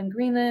I could on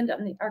Greenland,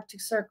 on the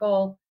Arctic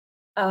Circle.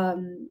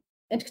 And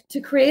to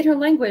create her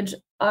language,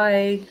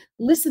 I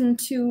listened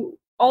to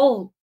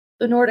all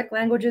the Nordic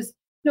languages,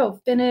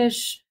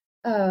 Finnish,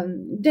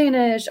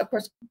 Danish, of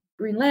course,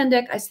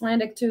 Greenlandic,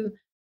 Icelandic, to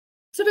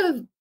sort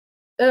of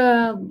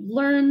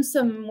learn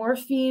some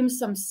morphemes,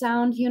 some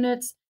sound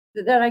units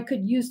that I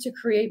could use to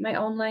create my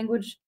own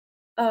language.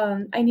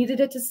 I needed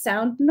it to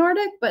sound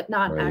Nordic, but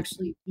not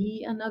actually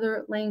be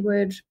another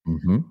language.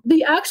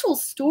 The actual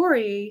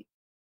story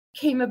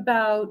came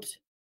about,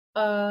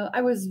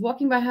 I was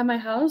walking by my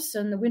house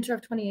in the winter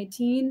of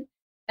 2018,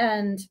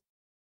 and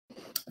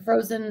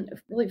frozen,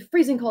 really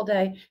freezing cold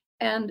day,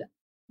 and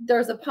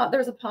there's a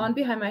pond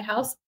behind my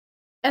house,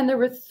 and there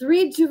were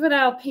 3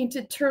 juvenile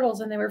painted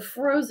turtles, and they were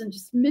frozen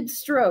just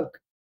mid-stroke,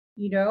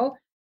 you know,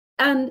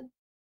 and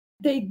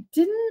they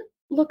didn't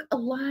look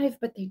alive,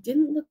 but they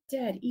didn't look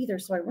dead either.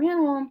 So I ran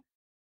home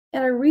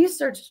and I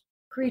researched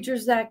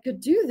creatures that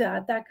could do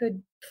that, that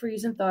could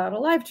freeze and thaw out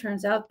alive.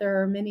 Turns out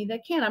there are many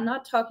that can. I'm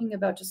not talking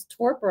about just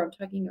torpor. I'm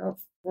talking about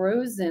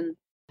frozen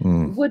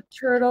wood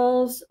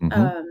turtles.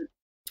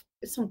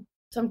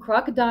 Some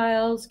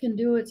crocodiles can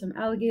do it. Some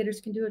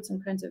alligators can do it. Some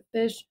kinds of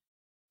fish.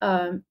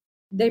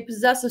 They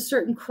possess a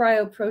certain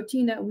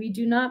cryoprotein that we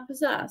do not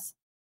possess,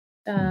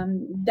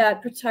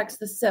 that protects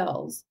the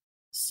cells.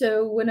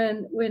 So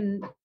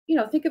when you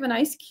know, think of an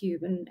ice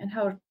cube and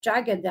how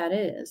jagged that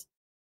is.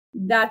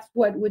 That's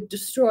what would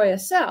destroy a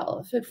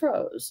cell if it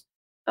froze.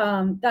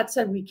 That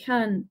said, we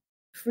can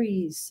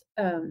freeze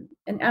an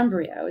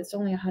embryo. It's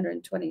only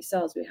 120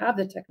 cells. We have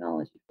the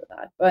technology for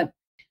that. But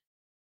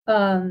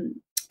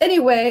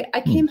anyway,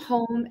 I came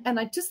home and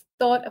I just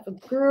thought of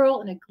a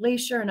girl in a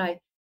glacier, and I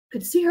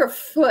could see her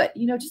foot,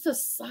 you know, just the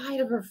side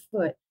of her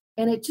foot.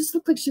 And it just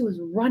looked like she was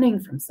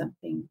running from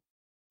something.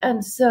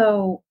 And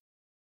so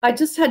I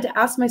just had to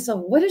ask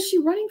myself, what is she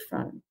running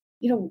from?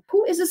 You know,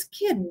 who is this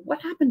kid?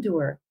 What happened to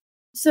her?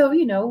 So,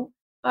 you know,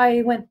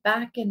 I went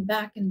back and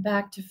back and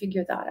back to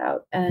figure that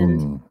out.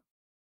 And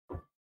I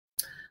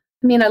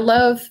mean, I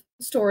love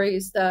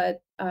stories that,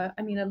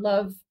 I mean, I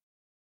love,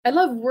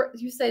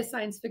 you say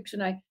science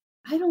fiction. I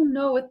don't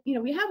know what, you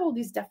know, we have all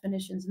these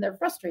definitions and they're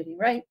frustrating,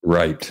 right?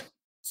 Right.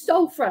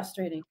 So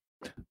frustrating.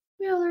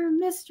 Thriller,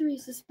 mystery,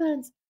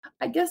 suspense.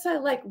 I guess I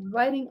like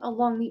writing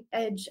along the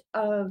edge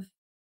of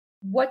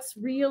what's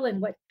real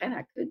and what kind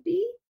of could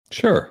be.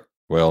 Sure.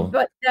 Well,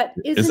 but that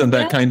isn't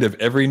that kind of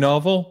every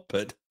novel?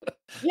 But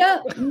yeah,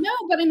 no,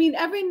 but I mean,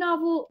 every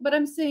novel, but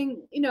I'm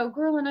saying, you know,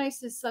 Girl on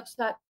Ice is such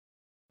that,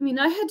 I mean,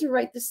 I had to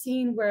write the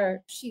scene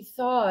where she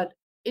thawed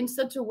in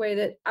such a way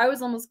that I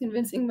was almost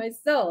convincing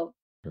myself.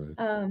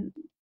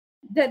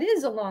 That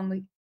is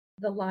along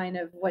the line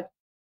of what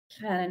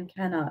can and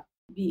cannot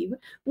be.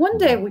 One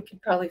day we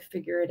could probably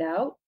figure it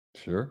out.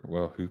 Sure.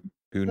 Well,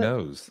 who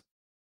knows?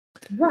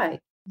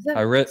 Right.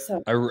 I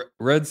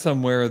read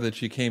somewhere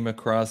that you came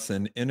across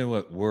an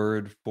Inuit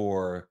word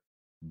for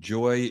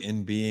joy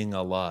in being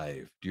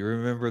alive. Do you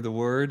remember the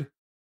word?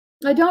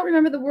 I don't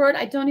remember the word.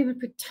 I don't even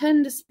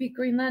pretend to speak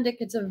Greenlandic.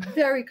 It's a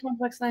very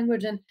complex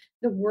language, and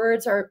the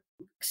words are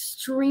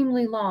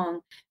extremely long.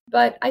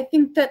 But I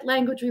think that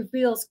language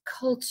reveals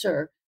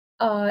culture.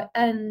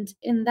 And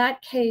in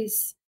that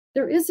case,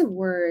 there is a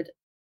word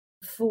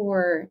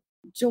for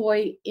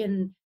joy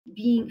in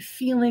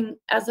feeling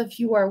as if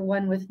you are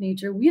one with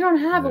nature. We don't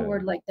have a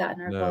word like that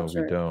in our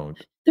culture. No, we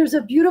don't. There's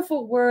a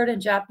beautiful word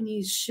in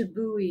Japanese,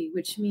 shibui,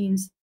 which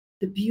means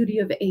the beauty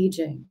of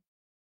aging.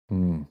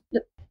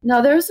 Now,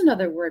 there's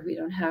another word we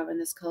don't have in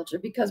this culture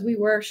because we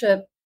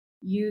worship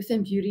youth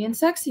and beauty and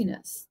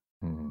sexiness,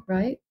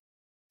 right?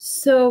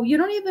 So you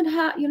don't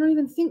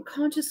even think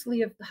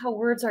consciously of how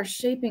words are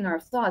shaping our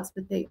thoughts,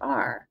 but they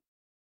are,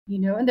 you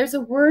know. And there's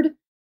a word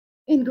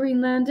in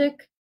Greenlandic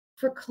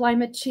for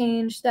climate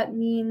change that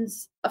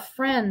means a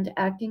friend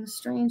acting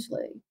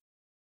strangely.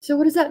 So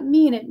what does that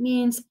mean? It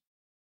means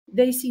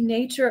they see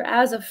nature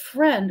as a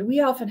friend. We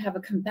often have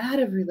a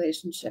combative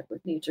relationship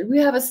with nature. We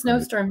have a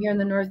snowstorm here in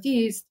the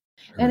Northeast,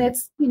 and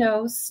it's, you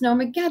know,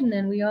 Snowmageddon,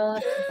 and we all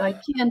have to buy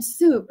canned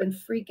soup and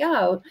freak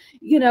out,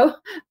 you know,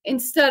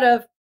 instead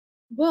of,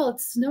 well,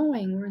 it's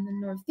snowing, we're in the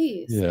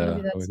Northeast. Yeah,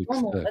 maybe that's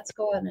normal. Let's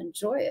go out and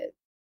enjoy it.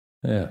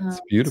 Yeah,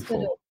 it's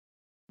beautiful.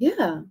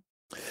 Yeah.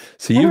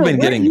 So you've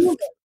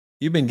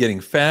been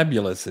getting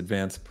fabulous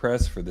advance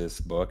press for this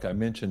book. I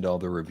mentioned all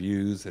the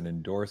reviews and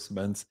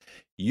endorsements.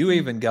 You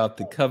even got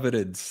the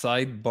coveted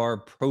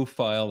sidebar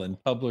profile in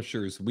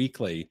Publishers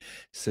Weekly.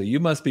 So you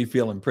must be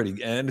feeling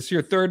pretty, and it's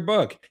your 3rd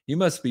book. You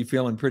must be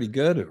feeling pretty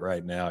good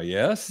right now,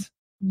 yes?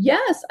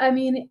 Yes. I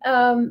mean,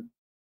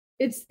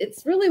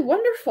 it's really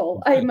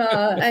wonderful. I'm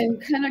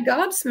kind of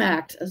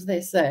gobsmacked, as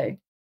they say.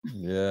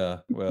 Yeah,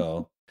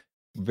 well,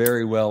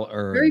 very well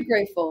earned. Very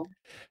grateful.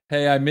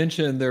 Hey, I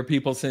mentioned there are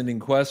people sending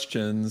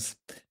questions.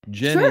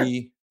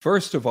 Jenny,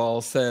 first of all,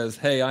 says,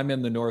 hey, I'm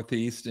in the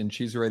Northeast and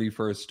she's ready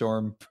for a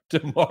storm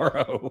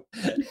tomorrow.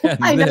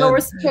 I know, we're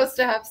supposed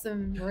to have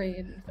some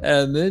rain.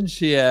 And then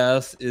she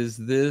asks, is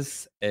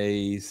this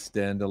a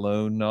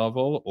standalone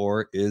novel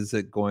or is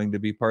it going to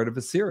be part of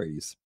a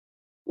series?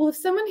 Well, if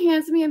someone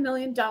hands me $1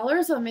 million,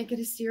 I'll make it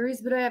a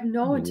series, but I have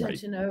no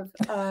intention of,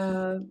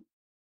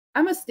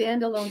 I'm a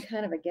standalone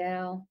kind of a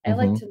gal. I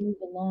like to move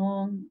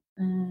along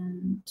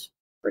and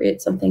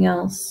create something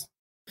else.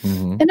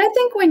 Mhm. And I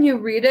think when you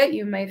read it,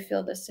 you may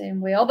feel the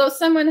same way. Although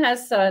someone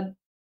has said,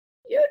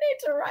 you need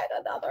to write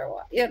another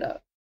one, So,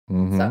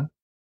 Mhm.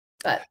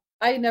 but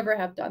I never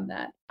have done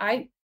that.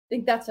 I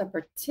think that's a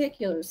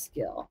particular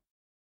skill,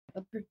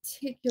 a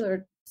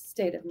particular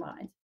state of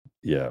mind.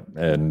 Yeah,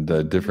 and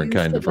a different You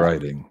kind should of learn.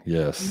 writing.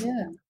 Yes.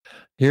 Yeah.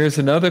 Here's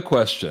another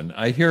question.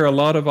 I hear a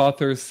lot of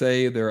authors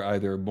say they're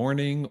either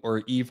morning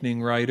or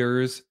evening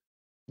writers.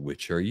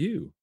 Which are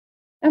you?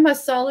 I'm a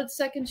solid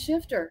second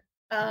shifter.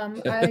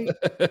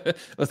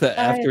 Was that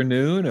I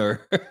afternoon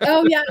or?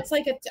 oh yeah,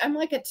 I'm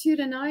like a 2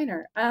 to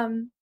 9er.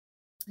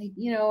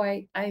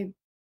 I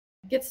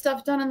get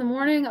stuff done in the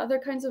morning, other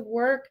kinds of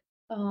work,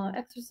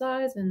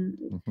 exercise, and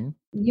Mhm.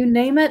 you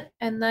name it.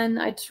 And then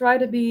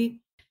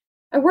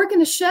I work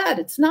in a shed.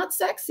 It's not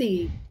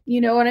sexy.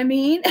 You know what I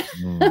mean?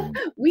 Mm,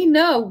 We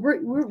know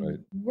right.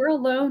 we're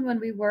alone when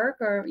we work,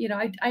 or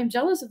I'm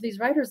jealous of these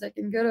writers that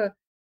can go to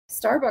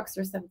Starbucks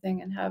or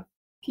something and have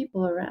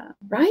people around,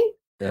 right?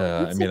 Yeah,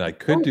 I What's it mean, I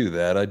could like? do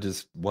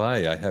that.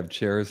 Why? I have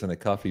chairs and a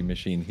coffee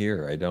machine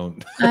here. I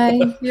don't.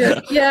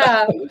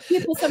 Yeah.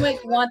 People sometimes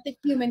want the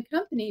human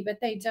company, but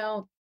they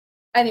don't.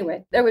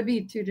 Anyway, that would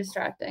be too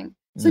distracting.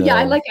 So yeah,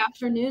 I No. like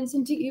afternoons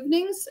into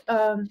evenings.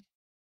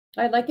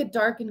 I like it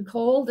dark and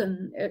cold,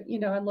 and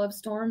I love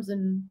storms,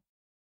 and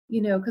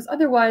because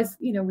otherwise,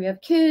 we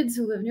have kids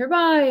who live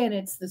nearby, and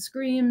it's the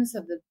screams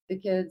of the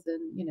kids,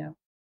 and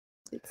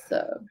it's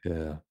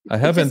Yeah.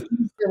 it's just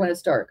easier when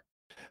it's dark.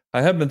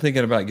 I have been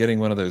thinking about getting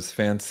one of those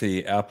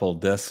fancy Apple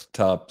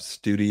desktop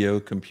studio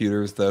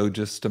computers, though,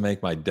 just to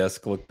make my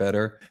desk look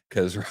better.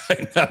 Because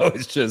right now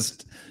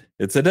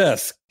it's a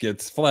desk.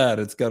 It's flat.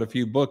 It's got a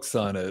few books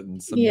on it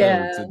and some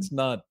notes. Yeah. It's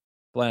not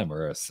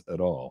glamorous at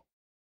all,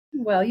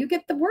 Well, you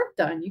get the work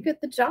done. You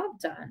get the job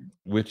done.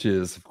 which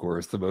is, of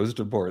course, the most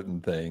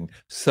important thing.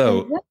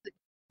 So, Exactly.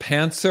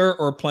 pantser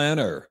or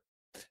planner?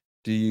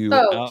 Do you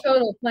Oh, out?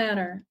 total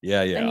planner.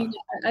 Yeah, I yeah. mean,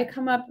 I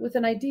come up with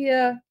an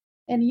idea,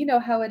 and you know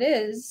how it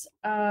is.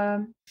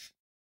 I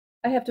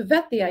have to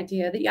vet the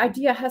idea. The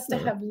idea has to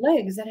Sure. have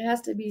legs. It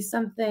has to be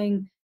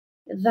something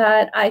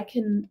that I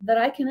can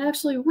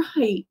actually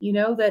write,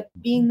 that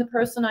being the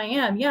person I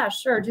am. Yeah,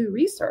 sure, do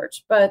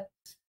research, but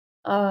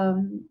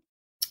um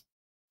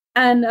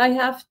and I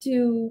have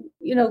to,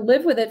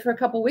 live with it for a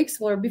couple weeks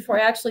before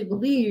I actually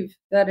believe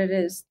that it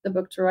is the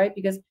book to write,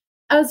 because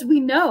as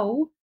we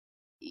know,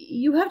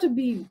 you have to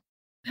be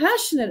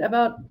passionate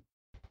about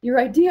your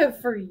idea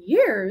for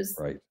years.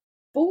 Right.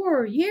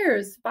 4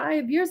 years,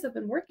 5 years I've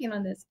been working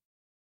on this,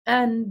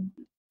 and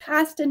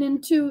past and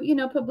into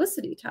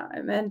publicity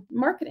time and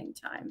marketing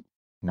time.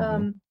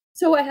 Hmm.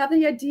 So I have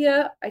the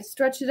idea, I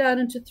stretch it out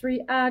into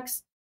 3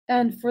 acts,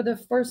 and for the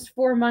first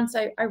 4 months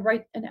I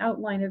write an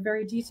outline, a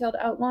very detailed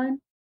outline,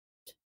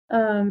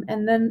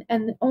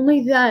 and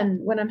only then,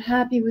 when I'm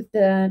happy with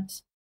that,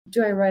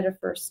 do I write a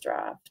first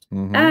draft.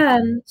 Hmm.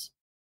 And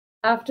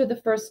after the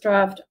first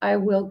draft, I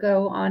will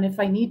go on, if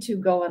I need to,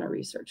 go on a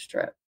research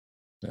trip,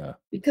 Yeah.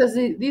 because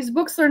these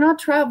books are not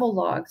travel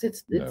logs.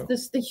 It's No.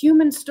 the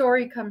human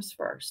story comes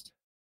first.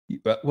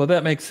 Well,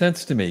 that makes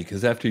sense to me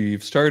because after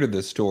you've started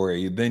the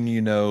story, then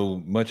you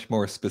know much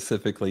more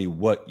specifically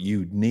what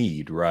you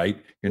need, right?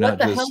 You're What not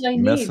the hell just I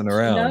need messing to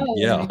around. know and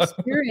Yeah.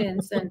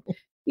 experience, and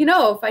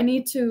if I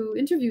need to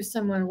interview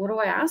someone, what do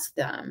I ask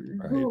them?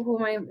 Right. Who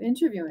am I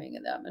interviewing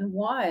them, and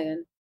why?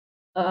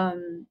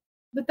 And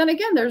but then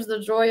again, there's the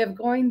joy of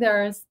going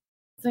there and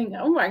saying,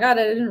 oh my God,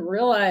 I didn't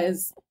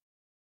realize,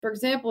 for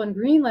example, in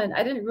Greenland,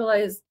 I didn't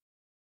realize,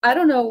 I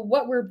don't know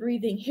what we're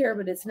breathing here,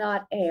 but it's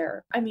not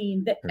air. I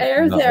mean, the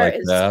air Not there like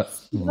is that.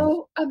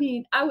 so, I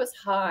mean, I was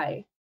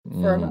high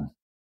for a Mm, month.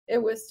 It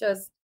was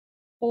just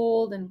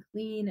cold and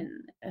clean,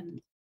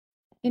 and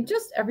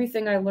just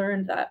everything I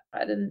learned that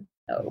I didn't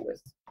know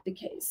was the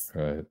case.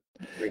 right.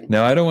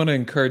 Now, I don't want to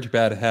encourage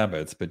bad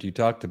habits, but you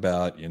talked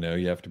about, you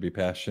have to be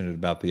passionate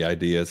about the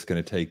idea. It's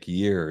going to take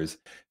years.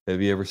 Have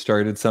you ever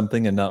started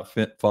something and not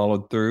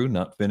followed through,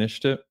 not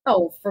finished it?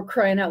 Oh, for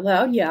crying out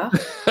loud, yeah.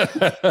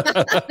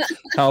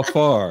 How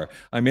far?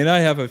 I mean, I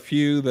have a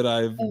few that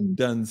I've Um,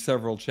 done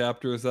several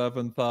chapters of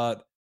and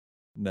thought,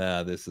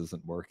 nah, this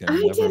isn't working. I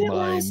Never did it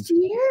mind. last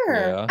year.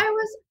 Yeah. I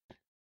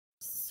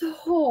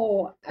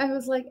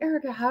was like,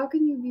 Erica, how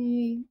can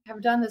you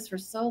have done this for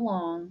so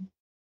long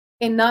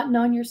and not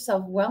known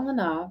yourself well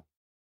enough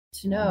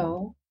to Mhm.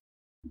 know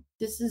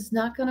this is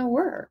not going to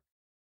work?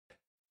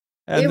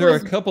 And It there are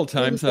a was couple it was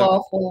times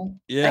awful.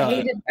 yeah,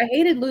 I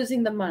hated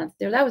losing the month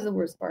there. That was the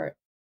worst part.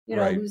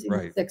 right, Losing the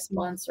right. 6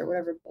 months or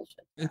whatever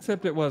bullshit.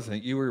 Except it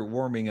wasn't. You were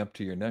warming up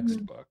to your next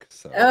Mhm. book,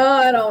 so Oh,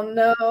 I don't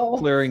know.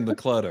 clearing the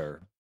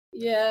clutter.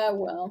 Yeah,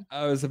 well,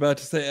 I was about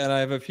to say, and I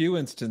have a few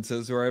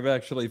instances where I've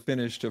actually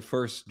finished a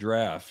first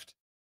draft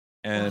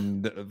ugh.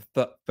 and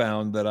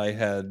found that I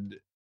had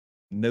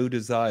no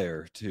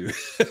desire to.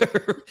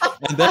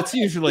 And that's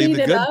usually Clean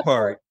the it good up, or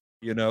part.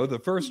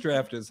 The first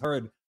draft is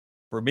hard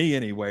for me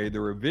anyway. The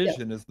yeah.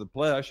 revision is the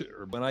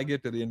pleasure. When I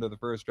get to the end of the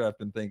first draft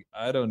and think,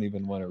 I don't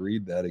even want to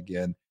read that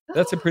again,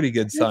 that's a pretty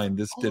good That's sign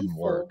this didn't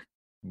awful. work.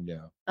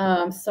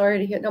 Sorry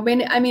to hear. No,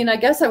 I mean, I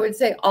guess I would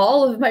say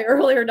all of my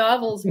earlier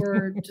novels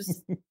were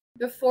just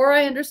before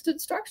I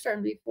understood structure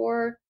and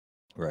before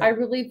I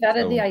really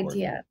vetted the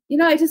idea. You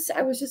know,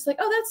 I was just like,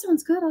 oh, that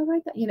sounds good. I'll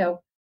write that. You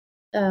know,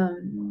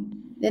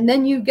 and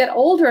then you get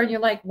older and you're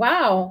like,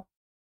 wow,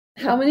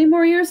 how many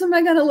more years am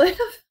I going to live?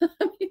 I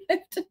mean, I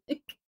have to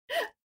think.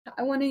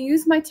 I want to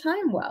use my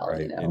time well.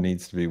 Right. You know? It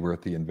needs to be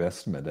worth the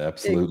investment.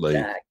 Absolutely.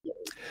 Exactly.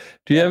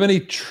 Do you have any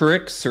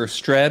tricks or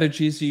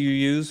strategies you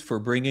use for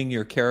bringing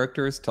your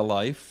characters to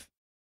life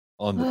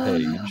on the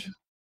page?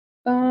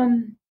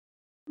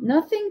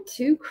 Nothing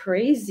too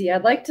crazy.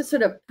 I'd like to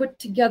sort of put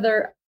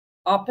together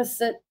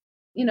opposite,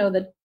 you know,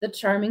 the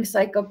charming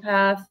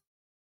psychopath,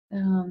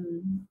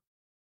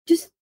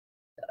 just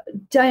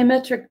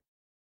diametric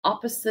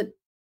opposite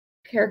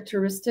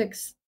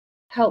characteristics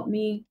help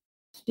me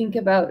think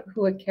about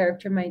who a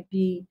character might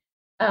be.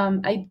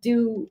 I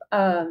do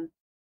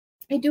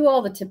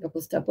all the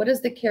typical stuff. What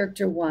does the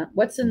character want?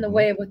 What's in the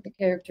way of what the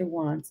character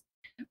wants?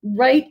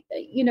 Right,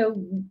 you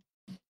know,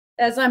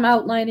 as I'm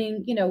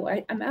outlining, you know,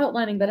 I'm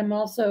outlining, but I'm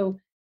also,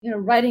 you know,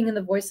 writing in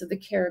the voice of the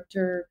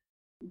character.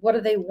 What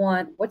do they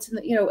want? What's in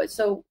the, you know,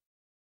 so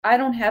I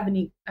don't have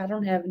any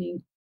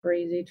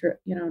crazy,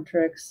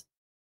 tricks.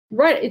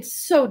 Right. It's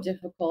so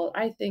difficult,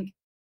 I think.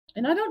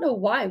 And I don't know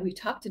why we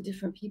talk to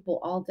different people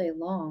all day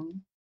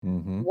long.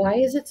 Why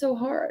is it so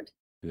hard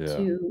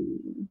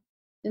to,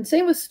 and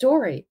same with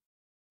story.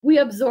 We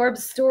absorb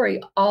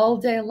story all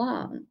day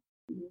long.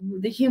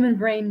 The human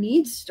brain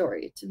needs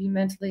story to be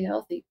mentally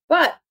healthy,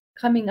 but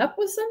coming up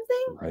with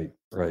something.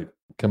 Right.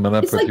 Coming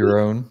up with your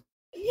own.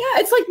 Yeah.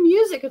 It's like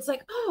music. It's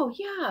like, oh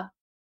yeah,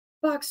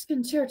 Bach's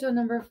Concerto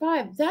No.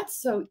 5.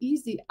 That's so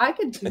easy. I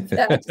could do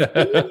that.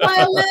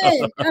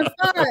 Violin. I'm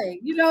fine.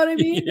 You know what I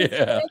mean?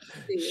 Yeah,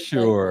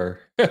 sure.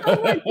 Like, how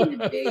hard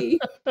can it be?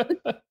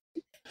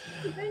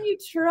 But then you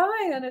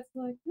try, and it's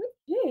like,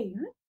 okay,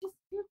 just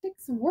gonna take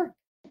some work.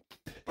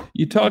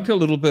 You talked a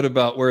little bit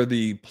about where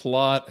the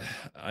plot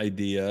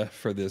idea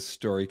for this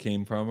story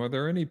came from. Are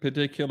there any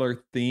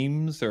particular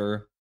themes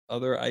or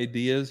other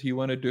ideas you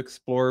wanted to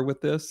explore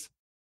with this?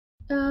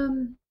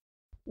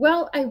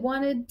 Well, I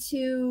wanted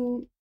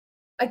to,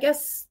 I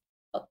guess,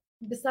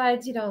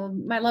 besides, you know,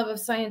 my love of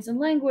science and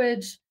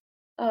language,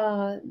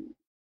 there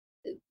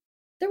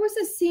was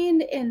a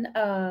scene in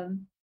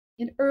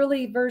an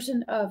early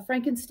version of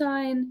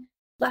Frankenstein,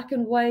 black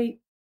and white,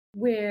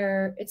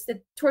 where it's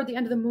toward the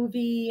end of the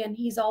movie, and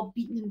he's all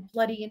beaten and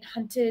bloody and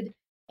hunted,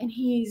 and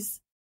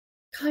he's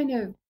kind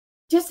of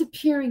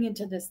disappearing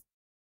into this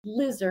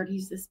blizzard.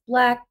 He's this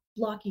black,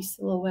 blocky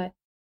silhouette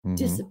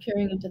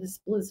disappearing into this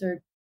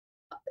blizzard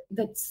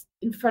that's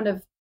in front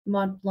of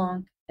Mont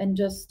Blanc, and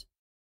just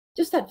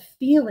that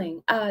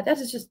feeling. That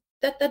is just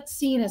that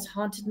scene has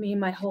haunted me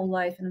my whole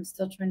life, and I'm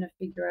still trying to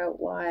figure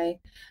out why.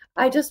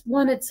 I just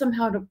wanted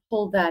somehow to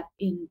pull that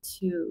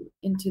into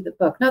the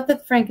book. Not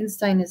that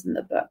Frankenstein is in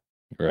the book.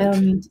 Right. I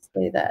don't mean to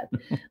say that,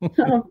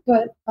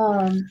 but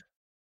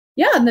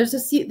yeah. And there's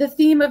the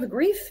theme of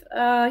grief.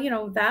 You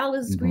know, Val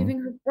is grieving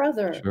her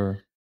brother. Sure.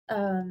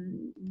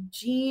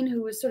 Jean,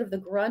 who is sort of the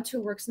grunt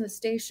who works in the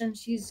station,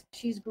 she's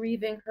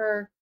grieving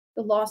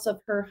the loss of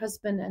her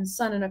husband and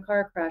son in a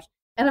car crash.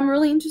 And I'm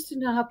really interested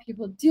in how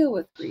people deal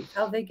with grief,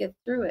 how they get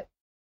through it,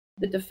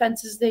 the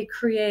defenses they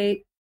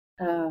create,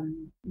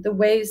 the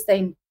ways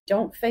they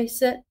don't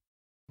face it,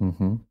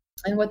 and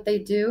what they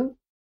do.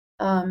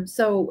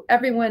 So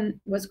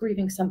everyone was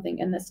grieving something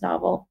in this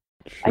novel.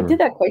 Sure. I did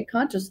that quite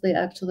consciously,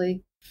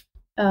 actually,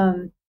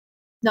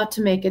 not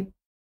to make it,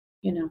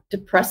 you know,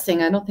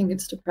 depressing. I don't think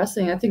it's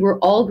depressing. I think we're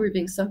all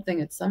grieving something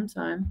at some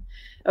time,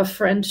 a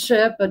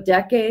friendship, a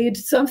decade,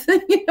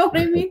 something, you know what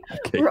I mean?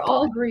 Okay. We're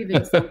all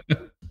grieving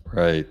something.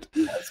 Right.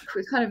 It's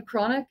kind of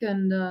chronic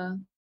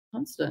and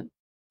constant.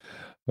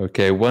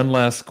 Okay. One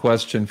last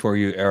question for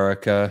you,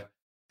 Erica.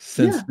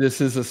 Since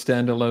this is a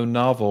standalone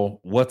novel,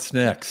 what's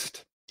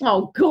next?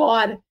 Oh,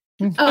 God.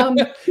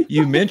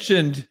 You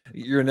mentioned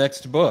your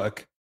next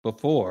book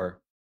before.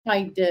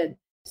 I did.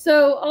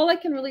 So all I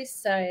can really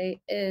say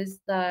is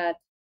that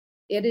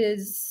it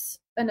is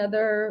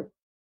another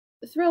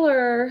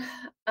thriller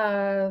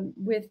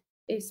with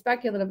a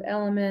speculative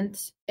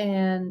element,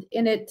 and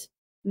in it,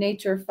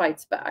 nature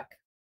fights back.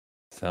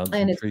 Sounds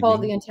and intriguing. It's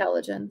called The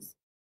Intelligence.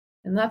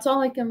 And that's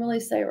all I can really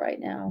say right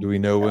now. Do we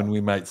know when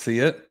we might see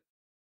it?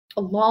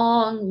 A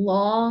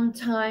long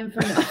time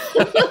from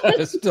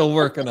now. Still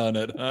working on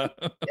it, huh?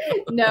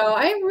 No,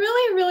 I'm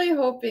really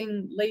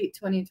hoping late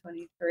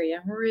 2023.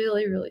 I'm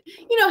really,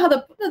 you know how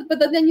but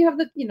then you have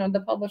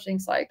the publishing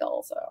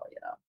cycle. So, you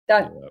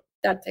know,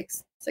 that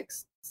takes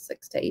six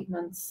to 8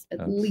 months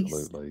at least.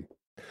 Absolutely.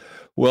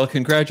 Well,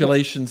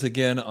 congratulations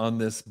again on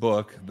this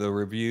book. The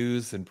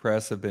reviews and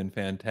press have been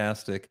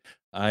fantastic.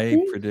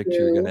 I predict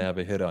you're going to have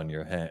a hit on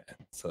your hand.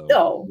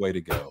 So way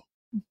to go.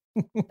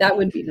 That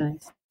would be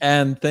nice.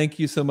 And thank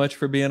you so much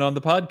for being on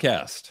the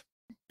podcast.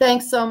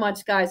 Thanks so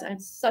much, guys.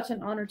 It's such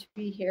an honor to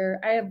be here.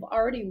 I have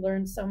already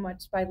learned so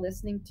much by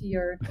listening to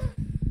your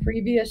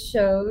previous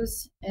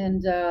shows.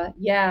 And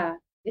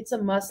it's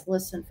a must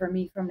listen for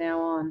me from now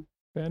on.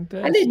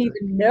 Fantastic. I didn't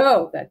even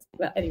know that.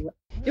 Well, anyway,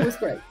 it was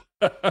great.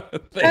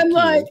 Thank you.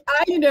 Like,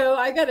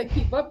 I got to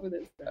keep up with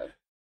this stuff.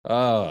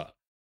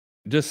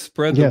 Just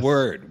spread the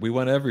word. We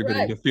want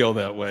everybody to feel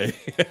that way.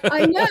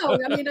 I know.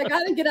 I mean, I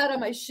got to get out of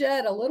my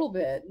shed a little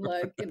bit,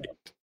 like,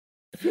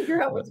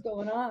 figure out what's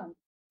going on.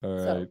 All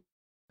right.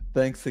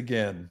 Thanks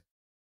again.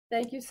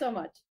 Thank you so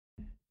much.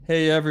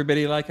 Hey,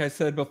 everybody. Like I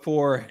said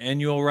before,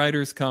 Annual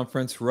Writers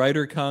Conference,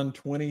 WriterCon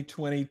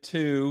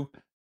 2022.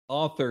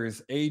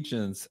 Authors,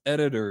 agents,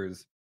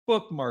 editors,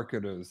 book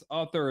marketers,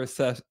 author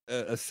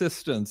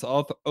assistants,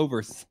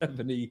 over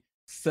 70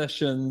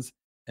 sessions,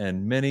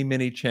 and many,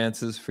 many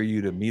chances for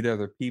you to meet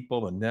other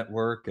people and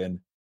network and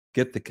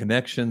get the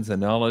connections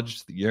and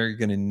knowledge that you're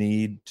going to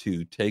need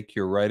to take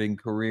your writing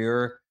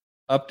career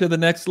up to the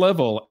next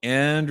level.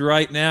 And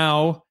right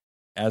now,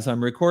 as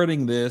I'm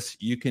recording this,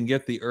 you can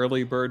get the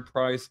early bird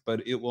price,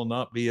 but it will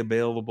not be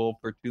available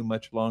for too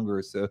much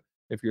longer. So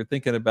if you're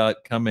thinking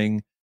about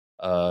coming,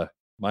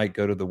 might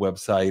go to the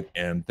website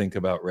and think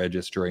about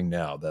registering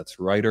now. That's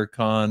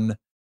writercon.com.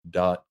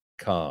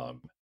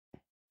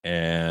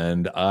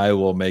 And I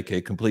will make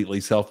a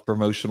completely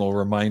self-promotional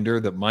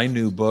reminder that my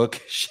new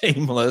book,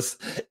 Shameless,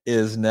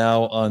 is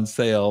now on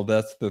sale.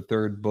 That's the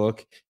third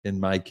book in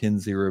my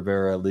Kenzi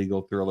Rivera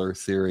legal thriller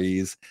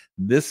series.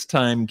 This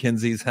time,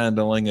 Kenzi's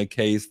handling a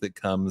case that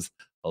comes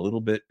a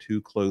little bit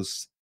too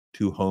close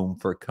to home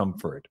for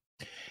comfort.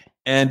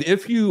 And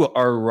if you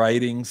are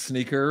writing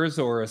sneakers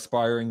or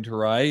aspiring to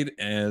write,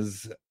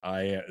 as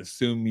I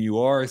assume you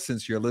are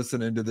since you're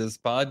listening to this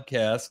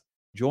podcast,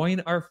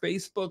 join our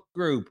Facebook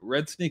group,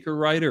 Red Sneaker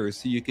Writers,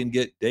 so you can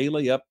get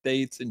daily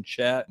updates and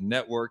chat and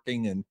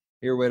networking and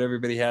hear what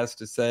everybody has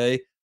to say.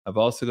 I've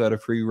also got a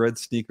free Red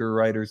Sneaker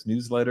Writers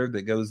newsletter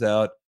that goes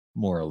out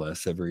more or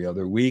less every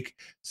other week.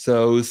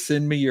 So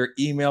send me your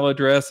email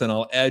address and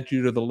I'll add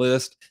you to the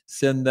list.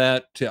 Send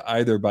that to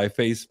either by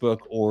Facebook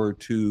or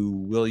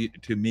to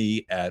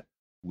me at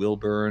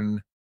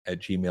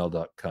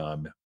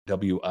willbern@gmail.com.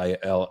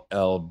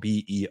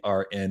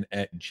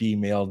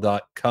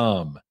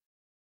 WILLBERN@gmail.com.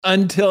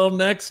 Until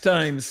next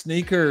time,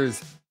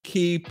 sneakers,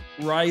 keep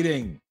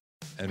writing.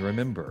 And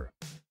remember,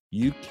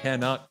 you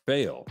cannot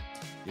fail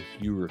if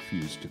you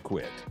refuse to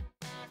quit.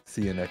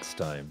 See you next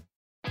time.